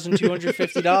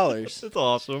 $71,250. That's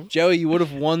awesome. Joey, you would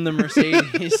have won the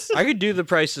Mercedes. I could do the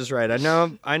prices right. I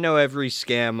know every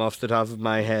scam off the top of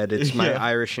my head. It's my Yeah.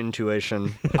 Irish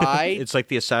intuition. It's like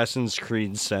the Assassin's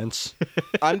Creed sense.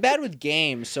 I'm bad with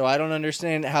games, so I don't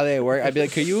understand how they work. I'd be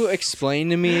like, could you explain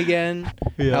to me again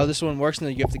how this one works? And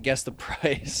then you have to guess the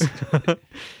price.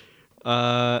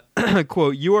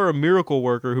 Quote, you are a miracle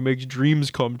worker who makes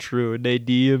dreams come true.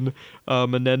 Nadine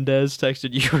Menendez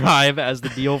texted Uribe as the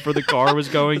deal for the car was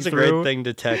going It's a through. great thing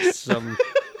to text some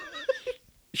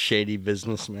shady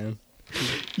businessman.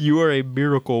 You are a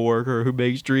miracle worker who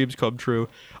makes dreams come true.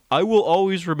 I will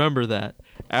always remember that.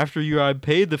 After Uribe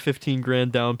paid the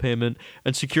 $15,000 down payment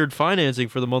and secured financing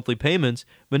for the monthly payments,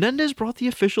 Menendez brought the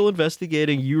official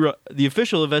investigating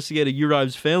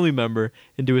Uribe's family member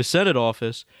into his Senate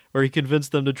office, where he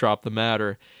convinced them to drop the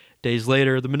matter. Days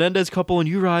later, the Menendez couple and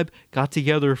Uribe got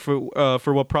together for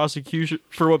what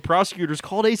prosecutors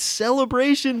called a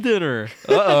celebration dinner.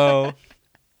 Uh-oh.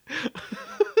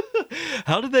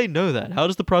 How did they know that? How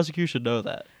does the prosecution know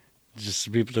that?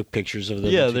 Just people took pictures of them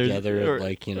together, or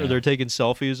they're taking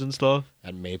selfies and stuff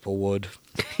at Maplewood.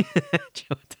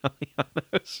 Joe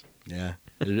Italiano's. Yeah,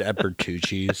 at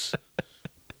Bertucci's.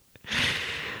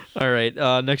 All right,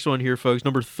 next one here, folks.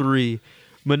 Number 3.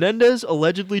 Menendez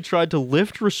allegedly tried to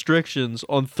lift restrictions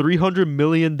on $300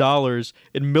 million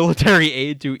in military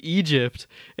aid to Egypt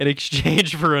in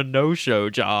exchange for a no-show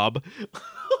job.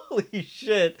 Holy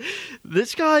shit.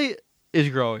 This guy is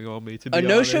growing on me, to be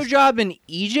honest. A no-show job in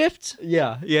Egypt?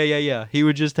 Yeah. He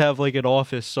would just have like an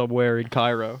office somewhere in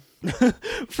Cairo.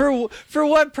 For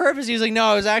what purpose? He was like, no,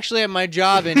 I was actually at my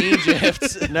job in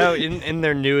Egypt. No, in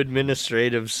their new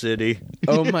administrative city.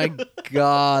 Oh my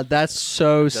god, that's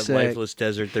so That sick. lifeless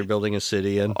desert they're building a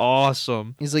city in.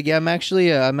 Awesome. He's like, yeah,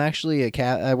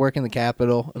 I work in the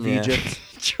capital of Egypt.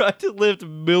 Tried to lift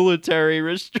military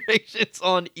restrictions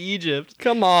on Egypt.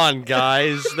 Come on,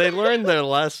 guys. They learned their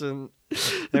lesson.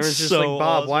 They were just So like, Bob,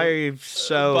 awesome. why are you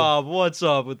so... Bob, what's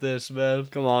up with this, man?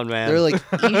 Come on, man. They're like,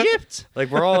 Egypt? Like,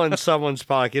 we're all in someone's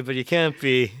pocket, but you can't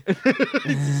be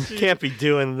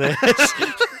doing this.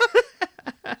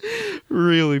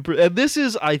 Really, and this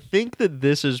is, I think that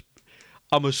this is,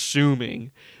 I'm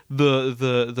assuming,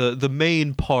 the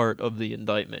main part of the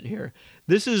indictment here.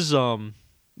 This is,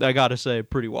 I gotta say,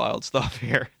 pretty wild stuff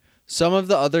here. Some of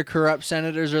the other corrupt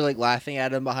senators are like laughing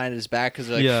at him behind his back because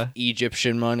like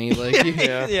Egyptian money. Like,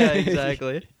 yeah,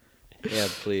 exactly. Yeah,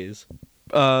 please.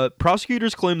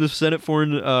 Prosecutors claim the Senate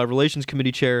Foreign Relations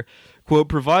Committee chair, quote,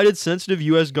 provided sensitive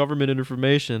U.S. government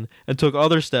information and took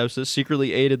other steps that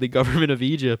secretly aided the government of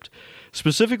Egypt.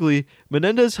 Specifically,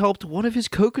 Menendez helped one of his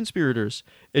co-conspirators,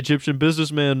 Egyptian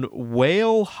businessman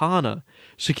Wael Hana,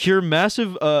 secure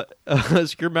massive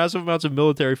amounts of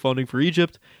military funding for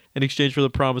Egypt in exchange for the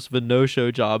promise of a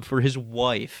no-show job for his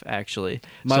wife, actually.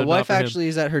 my So not wife for him. actually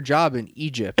is at her job in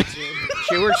Egypt.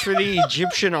 She works for the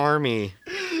Egyptian army.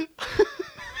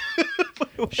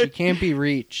 She can't be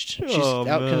reached. She's Oh,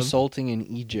 out man. consulting in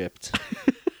Egypt.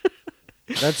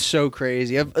 That's so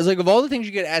crazy. It's like, of all the things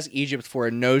you could ask Egypt for,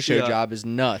 a no-show Yeah. job is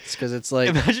nuts because it's like,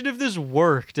 Imagine if this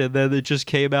worked and then it just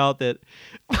came out that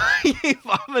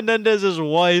Bob Menendez's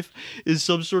wife is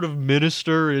some sort of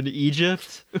minister in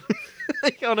Egypt.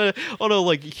 Like on a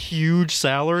like huge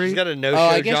salary. She's got a I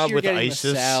no-show guess job you're with getting the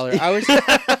ISIS. salary.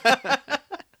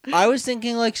 I was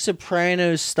thinking like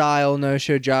Sopranos style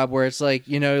no-show job where it's like,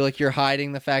 you know, like you're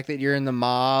hiding the fact that you're in the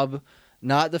mob,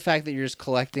 not the fact that you're just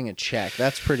collecting a check.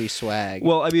 That's pretty swag.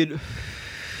 Well, I mean,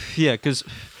 yeah, because,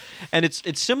 and it's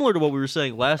similar to what we were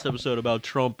saying last episode about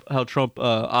Trump, how Trump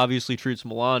obviously treats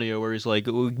Melania, where he's like,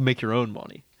 make your own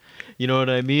money. You know what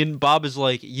I mean? Bob is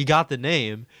like, you got the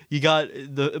name, you got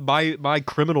my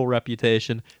criminal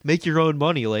reputation. Make your own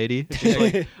money, lady. She's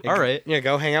like, all right, Yeah,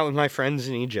 go hang out with my friends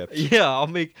in Egypt. yeah, I'll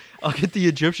get the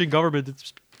Egyptian government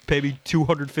to pay me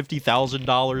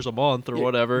 $250,000 a month or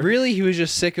whatever. Really, he was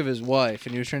just sick of his wife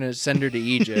and he was trying to send her to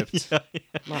Egypt.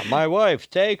 Not my wife,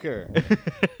 take her.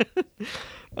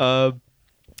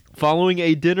 Following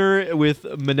a dinner with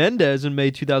Menendez in May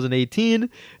 2018,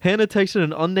 Hannah texted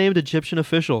an unnamed Egyptian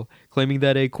official claiming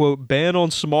that a, quote, ban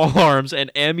on small arms and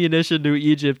ammunition to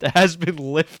Egypt has been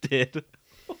lifted.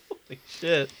 Holy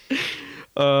shit.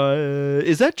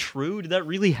 Is that true? Did that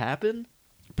really happen?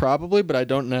 Probably, but I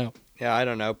don't know. Yeah, I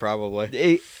don't know,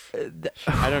 probably.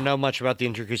 I don't know much about the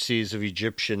intricacies of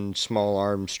Egyptian small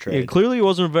arms trade. Clearly it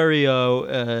wasn't very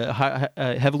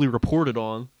heavily reported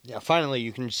on. Yeah, finally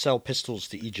you can sell pistols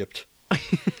to Egypt.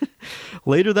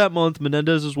 Later that month,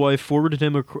 Menendez's wife forwarded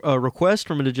him a request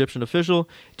from an Egyptian official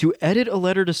to edit a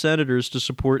letter to senators to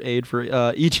support aid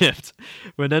for Egypt.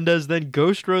 Menendez then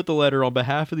ghost wrote the letter on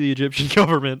behalf of the Egyptian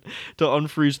government to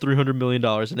unfreeze $300 million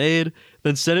in aid,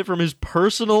 then sent it from his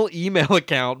personal email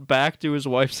account back to his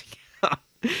wife's account.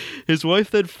 His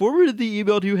wife then forwarded the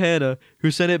email to Hannah,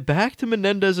 who sent it back to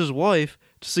Menendez's wife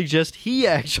to suggest he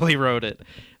actually wrote it.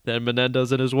 Then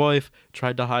Menendez and his wife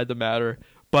tried to hide the matter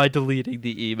by deleting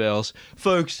the emails.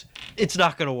 Folks, it's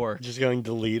not going to work. Just going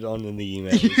delete on in the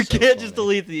email. You can't just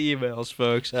delete the emails,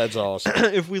 folks. That's awesome.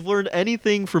 If we've learned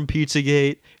anything from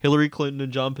Pizzagate, Hillary Clinton,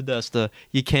 and John Podesta,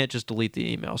 you can't just delete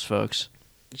the emails, folks.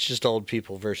 It's just old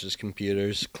people versus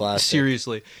computers. Classic.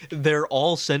 Seriously, they're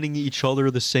all sending each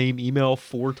other the same email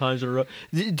 4 times in a row.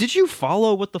 Did you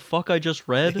follow what the fuck I just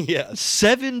read? Yes.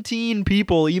 17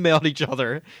 people emailed each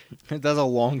other. That's a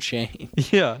long chain.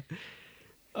 Yeah.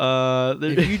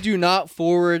 If you do not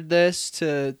forward this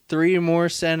to 3 more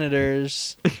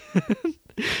senators,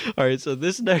 All right, so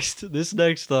this next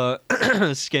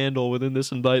scandal within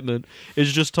this indictment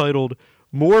is just titled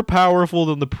 "More Powerful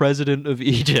Than the President of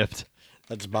Egypt."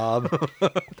 That's Bob.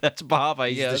 That's Bob, I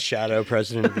He's the guess. shadow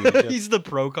president of Egypt. He's the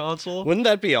proconsul. Wouldn't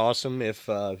that be awesome if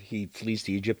he flees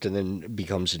to Egypt and then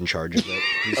becomes in charge of it?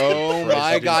 He's the oh my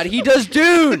president. God, he does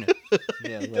Dune.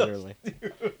 Yeah, literally.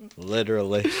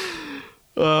 Literally.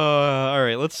 All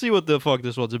right, let's see what the fuck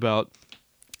this one's about.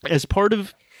 As part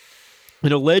of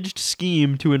an alleged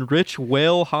scheme to enrich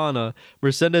Whale Hana,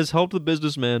 Mercedes helped the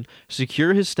businessman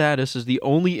secure his status as the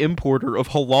only importer of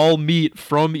halal meat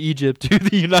from Egypt to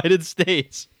the United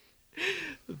States.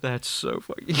 That's so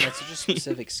fucking. That's such a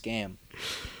specific scam.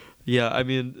 Yeah, I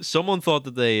mean, someone thought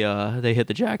that they hit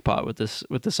the jackpot with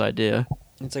this idea.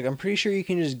 It's like I'm pretty sure you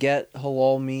can just get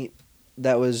halal meat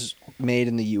that was made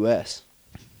in the U.S.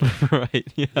 Right.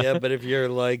 Yeah. Yeah, but if you're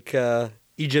like,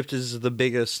 Egypt is the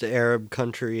biggest Arab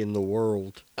country in the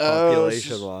world,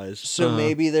 population-wise. So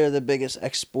maybe they're the biggest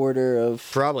exporter of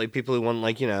Probably people who want,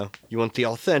 like, you want the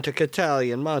authentic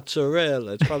Italian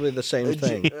mozzarella. It's probably the same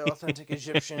thing. authentic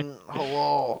Egyptian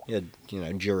halal. Yeah,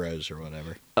 gyros or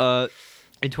whatever.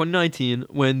 In 2019,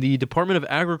 when the Department of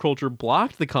Agriculture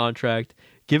blocked the contract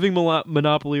giving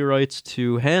monopoly rights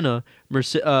to Hannah,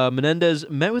 Menendez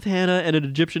met with Hannah and an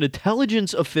Egyptian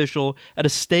intelligence official at a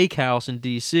steakhouse in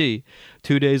D.C.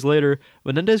 2 days later,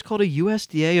 Menendez called a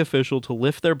USDA official to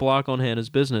lift their block on Hannah's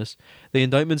business. The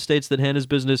indictment states that Hannah's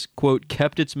business, quote,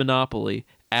 kept its monopoly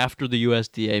after the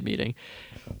USDA meeting.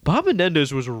 Bob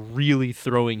Menendez was really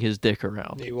throwing his dick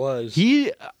around. He was.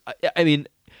 I mean,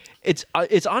 it's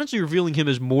honestly revealing him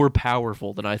as more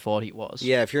powerful than I thought he was.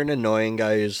 Yeah, if you're an annoying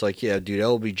guy who's like, yeah, dude,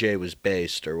 LBJ was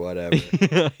based or whatever,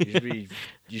 you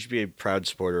should be a proud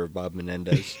supporter of Bob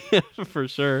Menendez. Yeah, for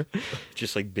sure.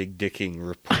 Just like big dicking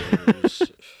reporters.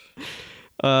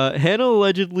 Hannah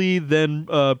allegedly then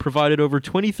provided over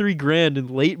 $23,000 in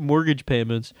late mortgage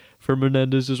payments for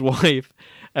Menendez's wife.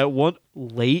 At one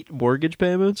late mortgage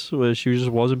payments, where she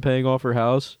just wasn't paying off her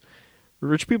house.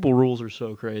 Rich people rules are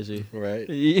so crazy. Right.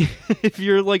 If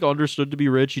you're like understood to be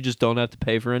rich, you just don't have to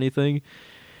pay for anything.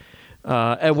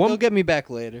 They'll get me back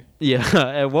later. Yeah,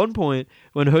 at one point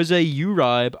when Jose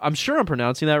Uribe, I'm sure I'm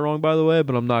pronouncing that wrong by the way,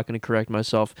 but I'm not going to correct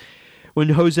myself. When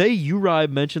Jose Uribe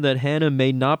mentioned that Hannah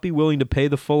may not be willing to pay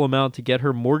the full amount to get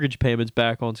her mortgage payments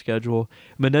back on schedule,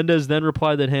 Menendez then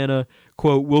replied that Hannah,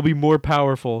 quote, will be more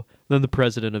powerful than the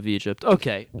president of Egypt.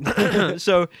 Okay,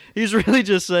 so he's really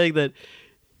just saying that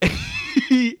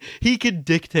he can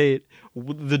dictate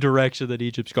the direction that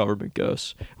Egypt's government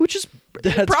goes, which is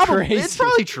crazy. It's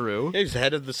probably true. He's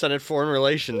head of the Senate Foreign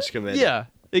Relations Committee. Yeah,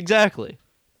 exactly.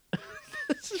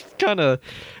 This is kind of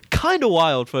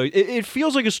wild, folks. It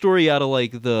feels like a story out of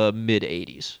like the mid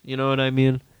 '80s. You know what I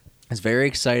mean? It's very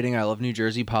exciting. I love New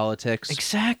Jersey politics.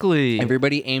 Exactly.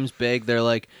 Everybody aims big. They're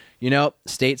like,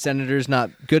 state senator's not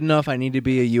good enough. I need to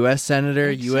be a U.S. senator.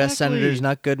 Exactly. U.S. senator's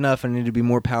not good enough. I need to be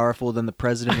more powerful than the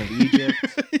president of Egypt.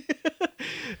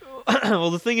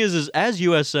 Well, the thing is as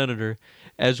U.S. senator,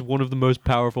 as one of the most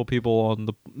powerful people on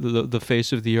the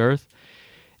face of the earth,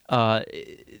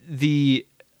 the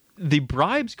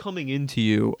bribes coming into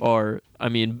you are, I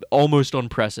mean, almost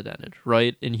unprecedented,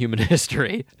 right, in human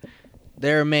history.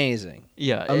 They're amazing.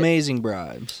 Yeah. Amazing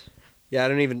bribes. Yeah,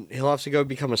 he'll have to go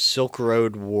become a Silk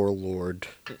Road warlord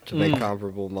to make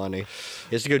comparable money.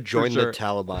 He has to go join sure. the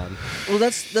Taliban. Well,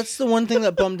 that's the one thing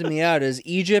that bummed me out is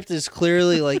Egypt is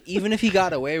clearly like, even if he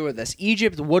got away with this,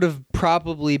 Egypt would have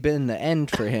probably been the end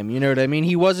for him. You know what I mean?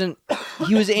 He was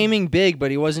aiming big,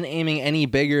 but he wasn't aiming any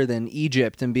bigger than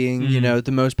Egypt and being,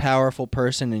 the most powerful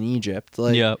person in Egypt.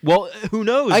 Like, yeah. Well, who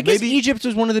knows? I guess Maybe Egypt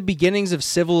was one of the beginnings of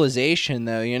civilization,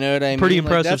 though. You know what I mean? Pretty Like,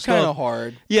 impressive that's kind stuff. of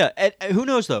hard. Yeah. And who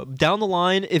knows though? Down the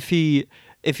line, if he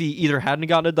either hadn't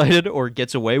gotten indicted or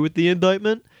gets away with the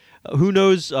indictment, who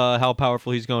knows how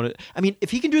powerful he's going to. I mean, if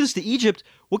he can do this to Egypt,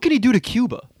 what can he do to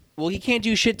Cuba? Well, he can't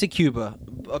do shit to Cuba.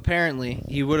 Apparently,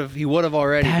 he would have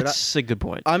already. That's a good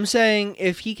point. I'm saying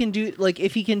if he can do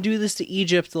this to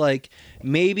Egypt, like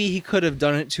maybe he could have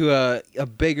done it to a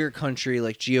bigger country,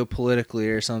 like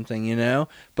geopolitically or something,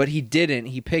 But he didn't.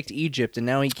 He picked Egypt, and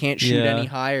now he can't shoot any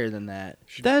higher than that.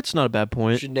 That's not a bad We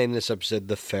point. should name this episode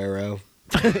The Pharaoh.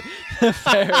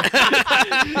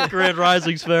 Grand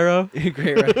Rising's Pharaoh.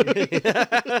 Great,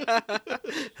 right?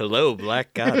 Hello,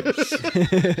 Black Goddess.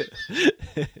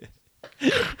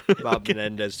 Bob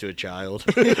Menendez to a child.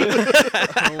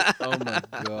 Oh my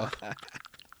god.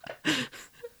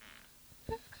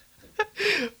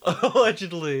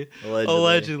 Allegedly.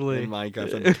 In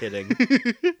Minecraft, I'm kidding.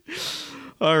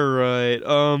 All right.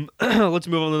 Let's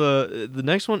move on to the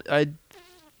next one. I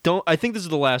think this is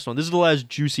the last one. This is the last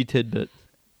juicy tidbit.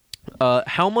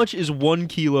 How much is 1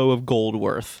 kilo of gold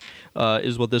worth?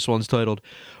 Is what this one's titled.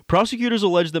 Prosecutors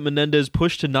allege that Menendez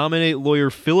pushed to nominate lawyer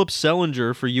Philip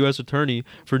Selinger for U.S. Attorney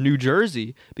for New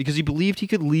Jersey because he believed he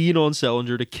could lean on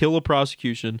Selinger to kill a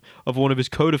prosecution of one of his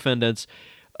co-defendants,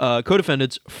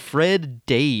 Fred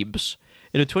Dabes.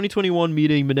 In a 2021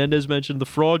 meeting, Menendez mentioned the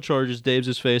fraud charges Dabes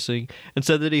is facing and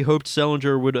said that he hoped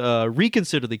Selinger would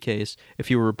reconsider the case if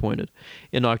he were appointed.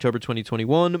 In October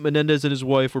 2021, Menendez and his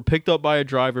wife were picked up by a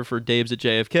driver for Dabes at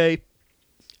JFK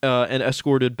and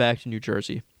escorted back to New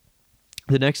Jersey.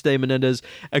 The next day, Menendez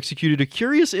executed a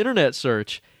curious internet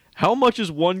search. How much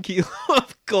is 1 kilo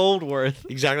of gold worth?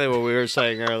 Exactly what we were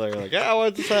saying earlier. Like,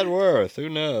 what's that worth? Who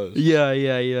knows? Yeah,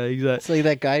 exactly. It's like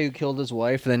that guy who killed his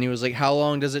wife, and then he was like, how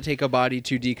long does it take a body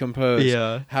to decompose?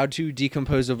 Yeah. How to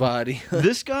decompose a body.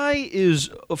 This guy is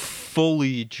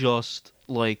fully just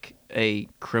like a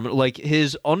criminal. Like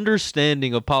his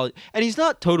understanding of politics, and he's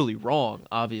not totally wrong,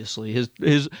 obviously.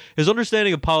 His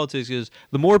understanding of politics is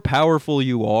the more powerful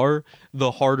you are,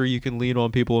 the harder you can lean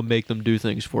on people and make them do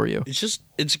things for you.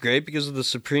 It's great because the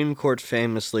Supreme Court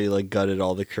famously gutted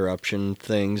all the corruption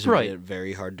things and made it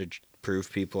very hard to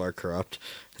prove people are corrupt.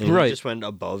 And he just went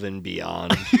above and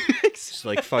beyond. It's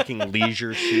like fucking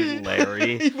Leisure Suit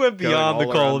Larry. He went beyond the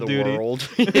Call of Duty. World.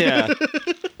 Yeah.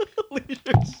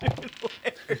 Leisure Suit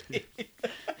Larry.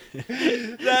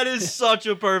 That is such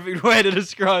a perfect way to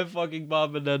describe fucking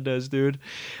Bob Menendez, dude.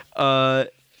 And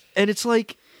it's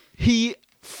like he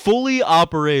fully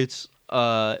operates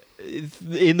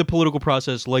in the political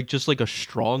process just like a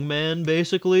strong man,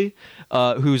 basically,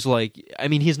 who's like, I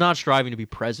mean, he's not striving to be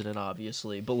president,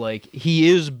 obviously, but like he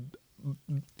is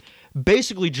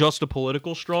basically just a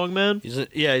political strongman.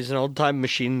 He's an old-time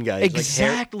machine guy.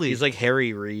 Exactly. He's like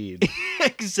Harry Reid.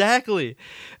 Exactly.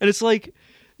 And it's like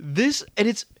this, and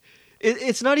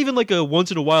it's not even like a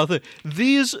once-in-a-while thing.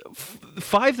 These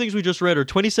 5 things we just read are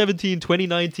 2017,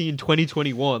 2019,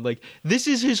 2021. Like, this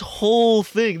is his whole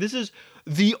thing. This is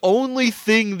the only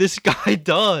thing this guy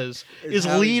does is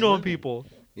lean on people.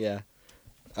 Yeah.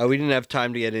 We didn't have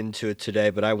time to get into it today,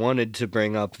 but I wanted to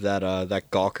bring up that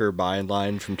Gawker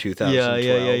byline from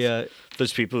 2012. Yeah.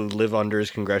 Those people who live under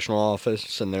his congressional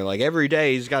office, and they're like, every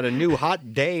day he's got a new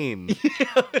hot dame.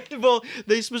 Well,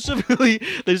 they specifically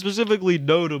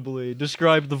notably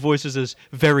described the voices as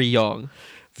very young.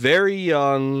 Very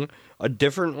young, a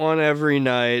different one every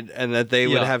night, and that they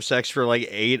would have sex for like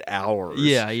 8 hours.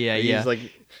 Yeah. He's like...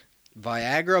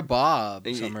 Viagra Bob,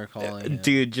 some are calling him.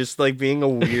 Dude, just like being a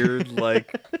weird,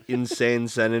 insane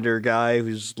senator guy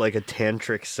who's like a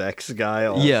tantric sex guy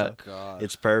also. Yeah. God.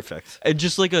 It's perfect. And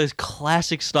just like a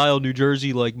classic style New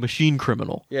Jersey, machine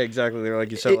criminal. Yeah, exactly. They're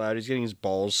like, he's so loud, he's getting his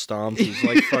balls stomped. He's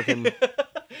like fucking...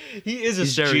 He is a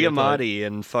he's stereotype. Giamatti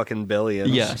in fucking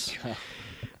Billions. Yes.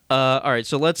 All right,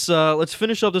 so let's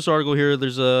finish up this article here.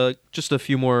 There's just a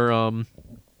few more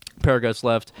paragraphs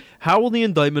left. How will the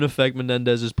indictment affect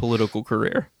Menendez's political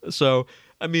career? So,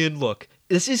 I mean, look,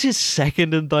 this is his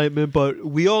second indictment, but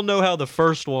we all know how the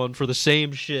first one for the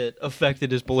same shit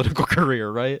affected his political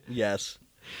career, right? Yes.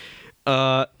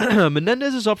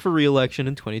 Menendez is up for re-election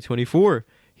in 2024.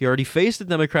 He already faced the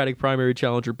Democratic primary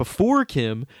challenger before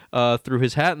Kim threw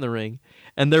his hat in the ring,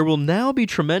 and there will now be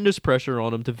tremendous pressure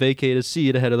on him to vacate his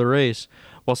seat ahead of the race.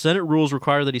 While Senate rules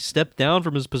require that he step down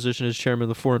from his position as chairman of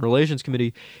the Foreign Relations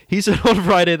Committee, he said on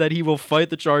Friday that he will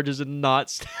fight the charges and not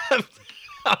step down.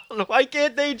 Why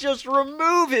can't they just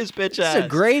remove his bitch ass? It's a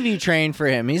gravy train for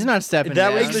him. He's not stepping That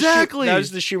down. was Exactly. That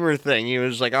was the Schumer thing. He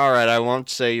was like, all right, I won't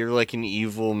say you're like an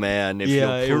evil man if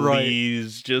you'll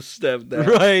please just step down.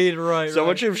 Right. So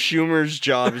much of Schumer's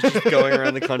job is just going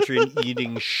around the country and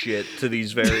eating shit to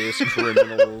these various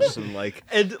criminals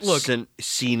and look,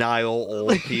 senile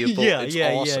old people. It's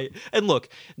awesome. And look,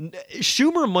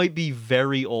 Schumer might be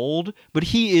very old, but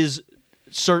he is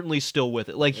certainly still with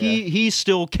it. He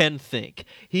still can think.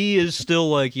 He is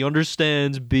still he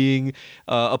understands being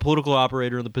a political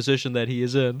operator in the position that he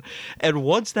is in. And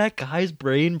once that guy's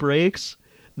brain breaks,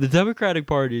 the Democratic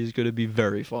Party is going to be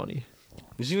very funny.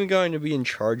 Who's even going to be in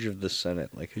charge of the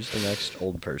Senate? Who's the next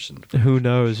old person? Who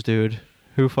knows, dude?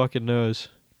 Who fucking knows?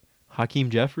 Hakeem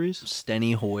Jeffries?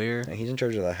 Steny Hoyer. Yeah, he's in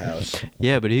charge of the House.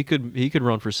 Yeah, but he could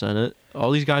run for Senate.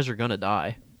 All these guys are going to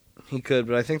die. He could,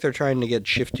 but I think they're trying to get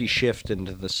Shifty Shift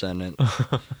into the Senate.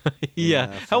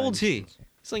 Yeah. How old's he?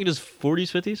 He's like in his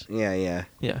 40s, 50s. Yeah.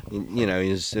 Yeah. You know,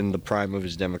 he's in the prime of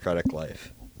his democratic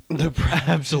life.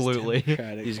 Absolutely.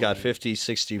 He's got 50,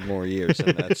 60 more years,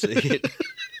 and that's it.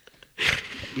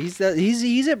 He's at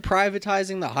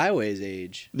privatizing the highways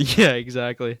age. Yeah,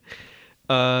 exactly.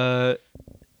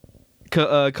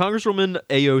 Congresswoman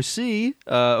AOC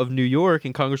of New York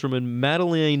and Congresswoman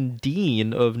Madeleine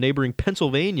Dean of neighboring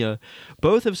Pennsylvania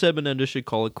both have said Menendez should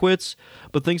call it quits,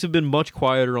 but things have been much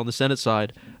quieter on the Senate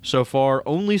side. So far,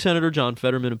 only Senator John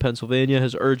Fetterman of Pennsylvania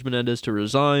has urged Menendez to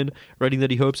resign, writing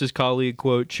that he hopes his colleague,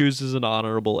 quote, chooses an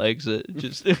honorable exit.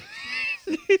 Just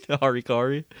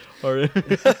Harikari.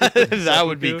 That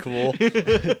would be cool.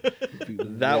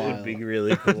 That would be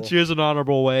really cool. Choose an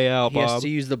honorable way out, He Bob. has to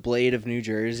use the blade of New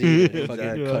Jersey and fucking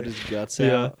Exactly. cut his guts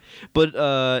Yeah, out. but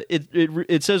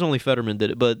it says only Fetterman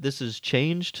did it, but this has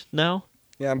changed now.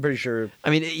 Yeah, I'm pretty sure. I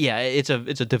mean, yeah, it's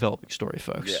a developing story,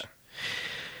 folks. Yeah.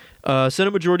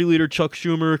 Senate Majority Leader Chuck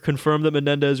Schumer confirmed that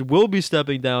Menendez will be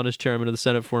stepping down as chairman of the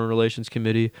Senate Foreign Relations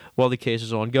Committee while the case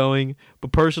is ongoing,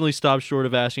 but personally stopped short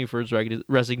of asking for his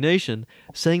resignation,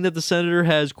 saying that the senator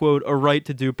has, quote, a right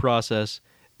to due process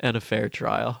and a fair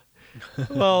trial.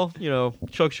 Well, you know,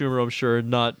 Chuck Schumer, I'm sure,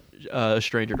 not a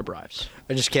stranger to bribes.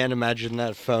 I just can't imagine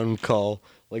that phone call.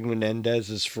 Like Menendez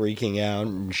is freaking out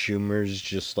and Schumer's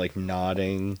just like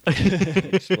nodding,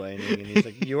 explaining, and he's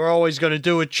like, "You were always gonna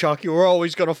do it, Chuck. You were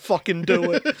always gonna fucking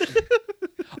do it."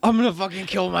 I'm gonna fucking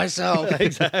kill myself.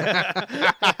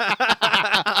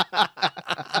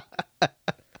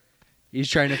 He's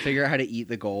trying to figure out how to eat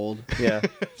the gold. Yeah,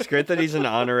 it's great that he's an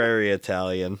honorary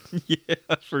Italian. Yeah,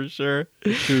 for sure.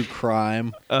 True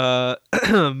crime.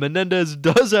 Menendez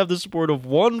does have the support of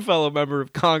one fellow member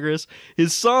of Congress,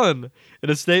 his son. In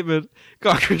a statement,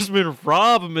 Congressman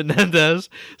Rob Menendez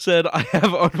said, I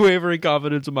have unwavering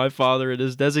confidence in my father and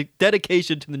his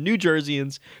dedication to the New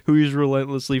Jerseyans who he's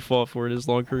relentlessly fought for in his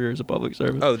long career as a public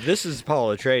servant. Oh, this is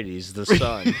Paul Atreides, the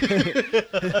son.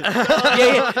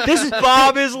 Yeah, this is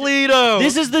Bob is Leto!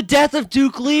 This is the death of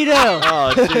Duke Leto.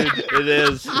 Oh, dude, it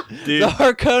is. Dude, The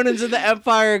Harkonnens and the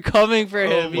Empire are coming for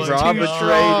him. He's Rob too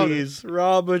strong. Atreides.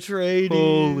 Rob Atreides.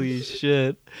 Holy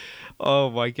shit. Oh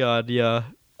my god, yeah.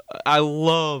 I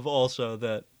love also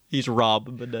that he's Rob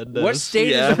Menendez. What state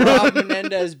Yeah. is Rob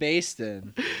Menendez based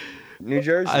in? New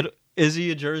Jersey. Is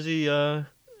he a Jersey? Yeah.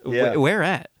 Where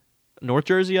at? North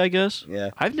Jersey, I guess? Yeah.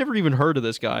 I've never even heard of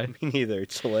this guy. Me neither.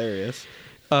 It's hilarious.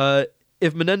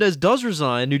 If Menendez does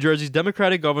resign, New Jersey's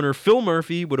Democratic Governor Phil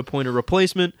Murphy would appoint a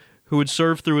replacement who would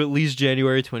serve through at least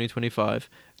January 2025.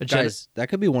 Guys, that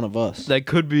could be one of us. That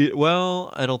could be...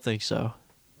 Well, I don't think so.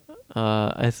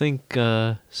 I think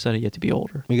Senate yet to be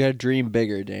older. We gotta dream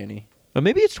bigger, Danny. But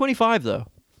maybe it's 25, though.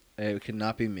 Hey, it could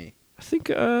not be me. I think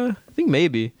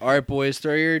maybe. All right, boys,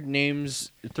 throw your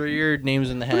names in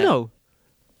the hat. No.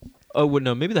 Oh, well,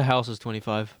 no, maybe the House is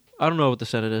 25. I don't know what the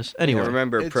Senate is. Anyway.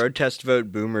 Remember, it's- protest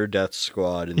vote Boomer Death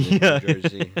Squad in the Yeah. New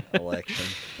Jersey election.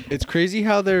 It's crazy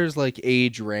how there's like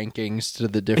age rankings to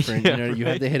the different. Yeah, you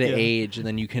have to hit an right, yeah. age and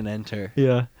then you can enter.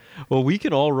 Yeah. Well, we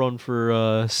can all run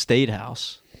for State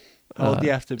House. How old do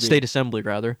you have to be? State Assembly,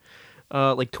 rather.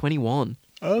 Like 21.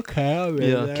 Okay, I'll read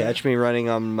Yeah. that. Catch me running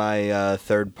on my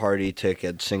third-party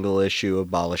ticket, single issue,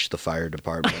 abolish the fire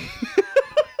department.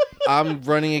 I'm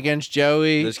running against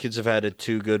Joey. Those kids have had it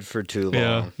too good for too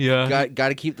long. Yeah. Got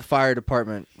to keep the fire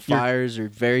department. Fires are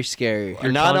very scary.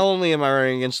 And not only am I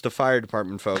running against the fire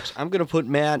department, folks, I'm going to put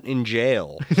Matt in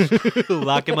jail.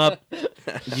 Lock him up.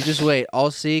 You just wait.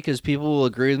 I'll see because people will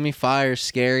agree with me. Fire's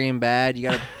scary and bad.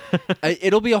 You gotta.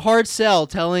 It'll be a hard sell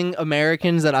telling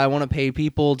Americans that I want to pay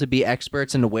people to be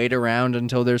experts and to wait around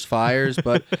until there's fires,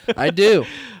 but I do.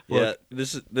 Yeah,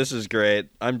 this is great.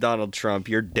 I'm Donald Trump.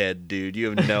 You're dead, dude.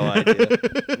 You have no idea.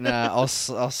 Nah, I'll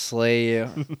slay you.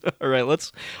 All right,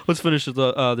 let's finish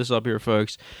this up here,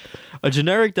 folks. A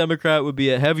generic Democrat would be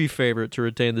a heavy favorite to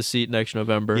retain the seat next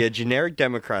November. Yeah, generic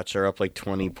Democrats are up like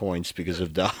 20 points because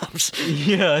of Dobbs.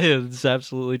 Yeah, it's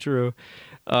absolutely true.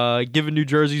 Given New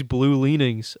Jersey's blue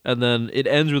leanings, and then it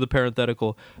ends with a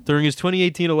parenthetical. During his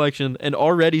 2018 election, an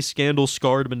already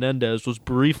scandal-scarred Menendez was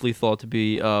briefly thought to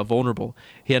be vulnerable.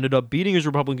 He ended up beating his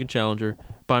Republican challenger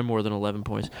by more than 11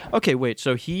 points. Okay, wait,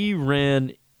 so he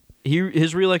ran...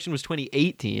 his re-election was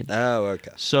 2018. Oh,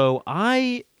 okay. So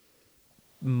I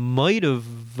might have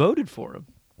voted for him.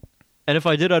 And if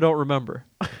I did, I don't remember.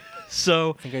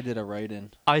 So I think I did a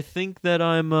write-in. I think that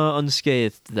I'm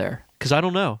unscathed there. Because I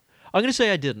don't know. I'm going to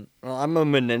say I didn't. Well, I'm a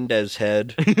Menendez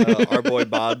head. Our boy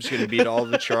Bob's going to beat all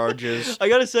the charges. I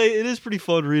got to say, it is pretty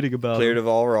fun reading about Cleared him. of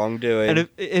all wrongdoing. And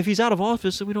if he's out of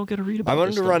office, then we don't get to read about I this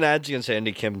wanted to stuff. run ads against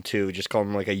Andy Kim, too. Just call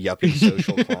him like a yuppie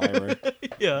social climber.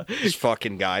 Yeah. This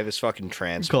fucking guy, this fucking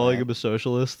transplant. Calling him a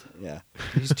socialist. Yeah.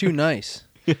 He's too nice.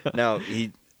 No,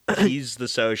 he's the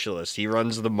socialist. He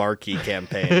runs the Markey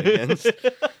campaign against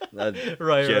Joe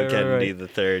Kennedy the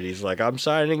Third. He's like, I'm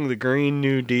signing the Green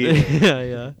New Deal.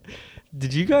 Yeah.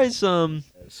 Did you guys do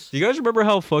you guys remember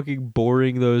how fucking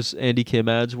boring those Andy Kim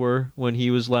ads were when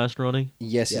he was last running?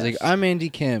 Yes, he's like, I'm Andy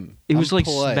Kim. It was like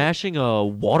polite. smashing a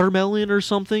watermelon or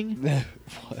something.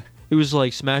 What? It was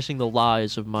like smashing the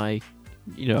lies of my,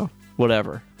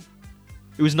 whatever.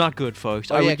 It was not good, folks.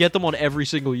 I would get them on every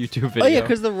single YouTube video. Oh, yeah,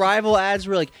 because the rival ads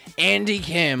were like, Andy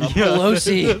Kim, a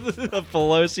Pelosi. A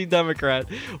Pelosi Democrat.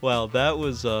 Wow, that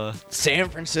was... San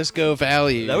Francisco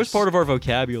values. That was part of our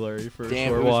vocabulary for a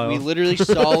short while. We literally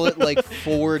saw it like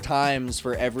 4 times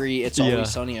for every It's Always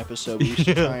Sunny episode we used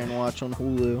to try and watch on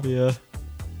Hulu. Yeah.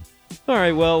 All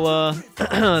right, well,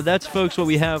 that's, folks, what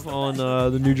we have on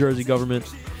the New Jersey government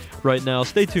right now.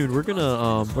 Stay tuned. We're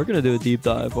gonna do a deep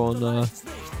dive on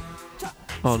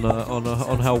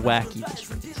how wacky this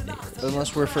state is.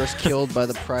 Unless we're first killed by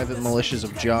the private militias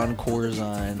of John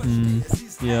Corzine.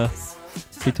 Yeah,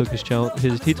 he took his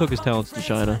talents to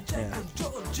China. Yeah.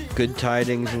 Good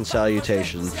tidings and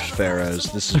salutations,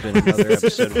 Pharaohs. This has been another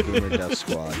episode of Boomer Death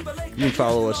Squad. You can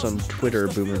follow us on Twitter,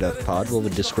 Boomer Death Pod. We'll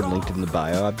have a Discord linked in the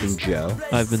bio. I've been Joe.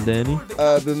 I've been Danny.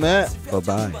 I've been Matt.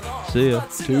 Bye-bye. See ya.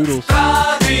 Toodles.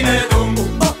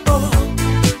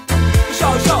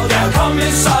 Schau, schau, der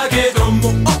Kommissar geht oh,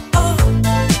 oh.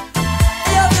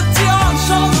 Er wird dir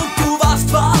anschauen und du weißt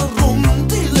warum.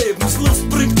 Die Lebenslust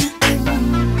bringt dich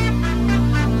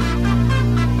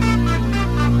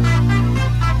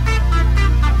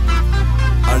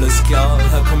Alles klar,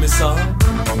 Herr Kommissar.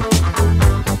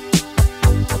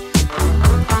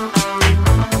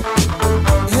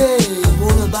 Hey,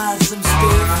 wanna buy some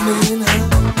steak, man, huh?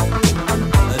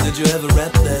 Did you ever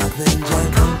rap that thing,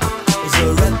 Jack?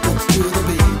 So rap it to the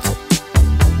beat.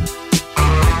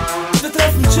 Wir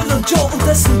treffen Chill und Joe und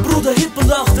dessen Bruder Hip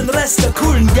und auch den Rest der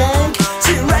coolen Gang.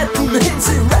 Sie rappen hin,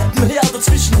 sie rappen her,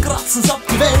 dazwischen kratzen's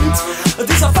abgewendet.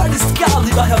 Dieser Fall ist klar,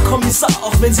 lieber Herr Kommissar,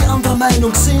 auch wenn Sie anderer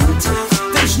Meinung sind.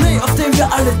 Den Schnee, auf dem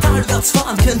wir alle talwärts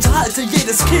fahren, kennt heute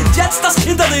jedes Kind. Jetzt das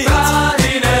Kinderlied. Oh,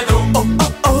 oh,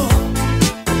 oh.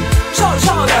 Schau,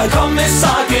 schau, der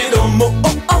Kommissar geht oh, oh,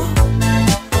 oh.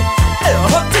 Er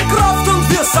hat die Kraft und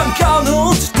wir sind gerne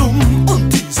und dumm. Und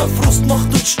dieser Frust macht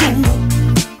uns stumm.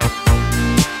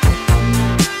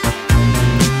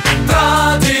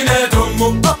 Draht ihn nicht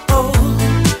oh, oh.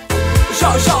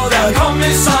 Schau, schau, der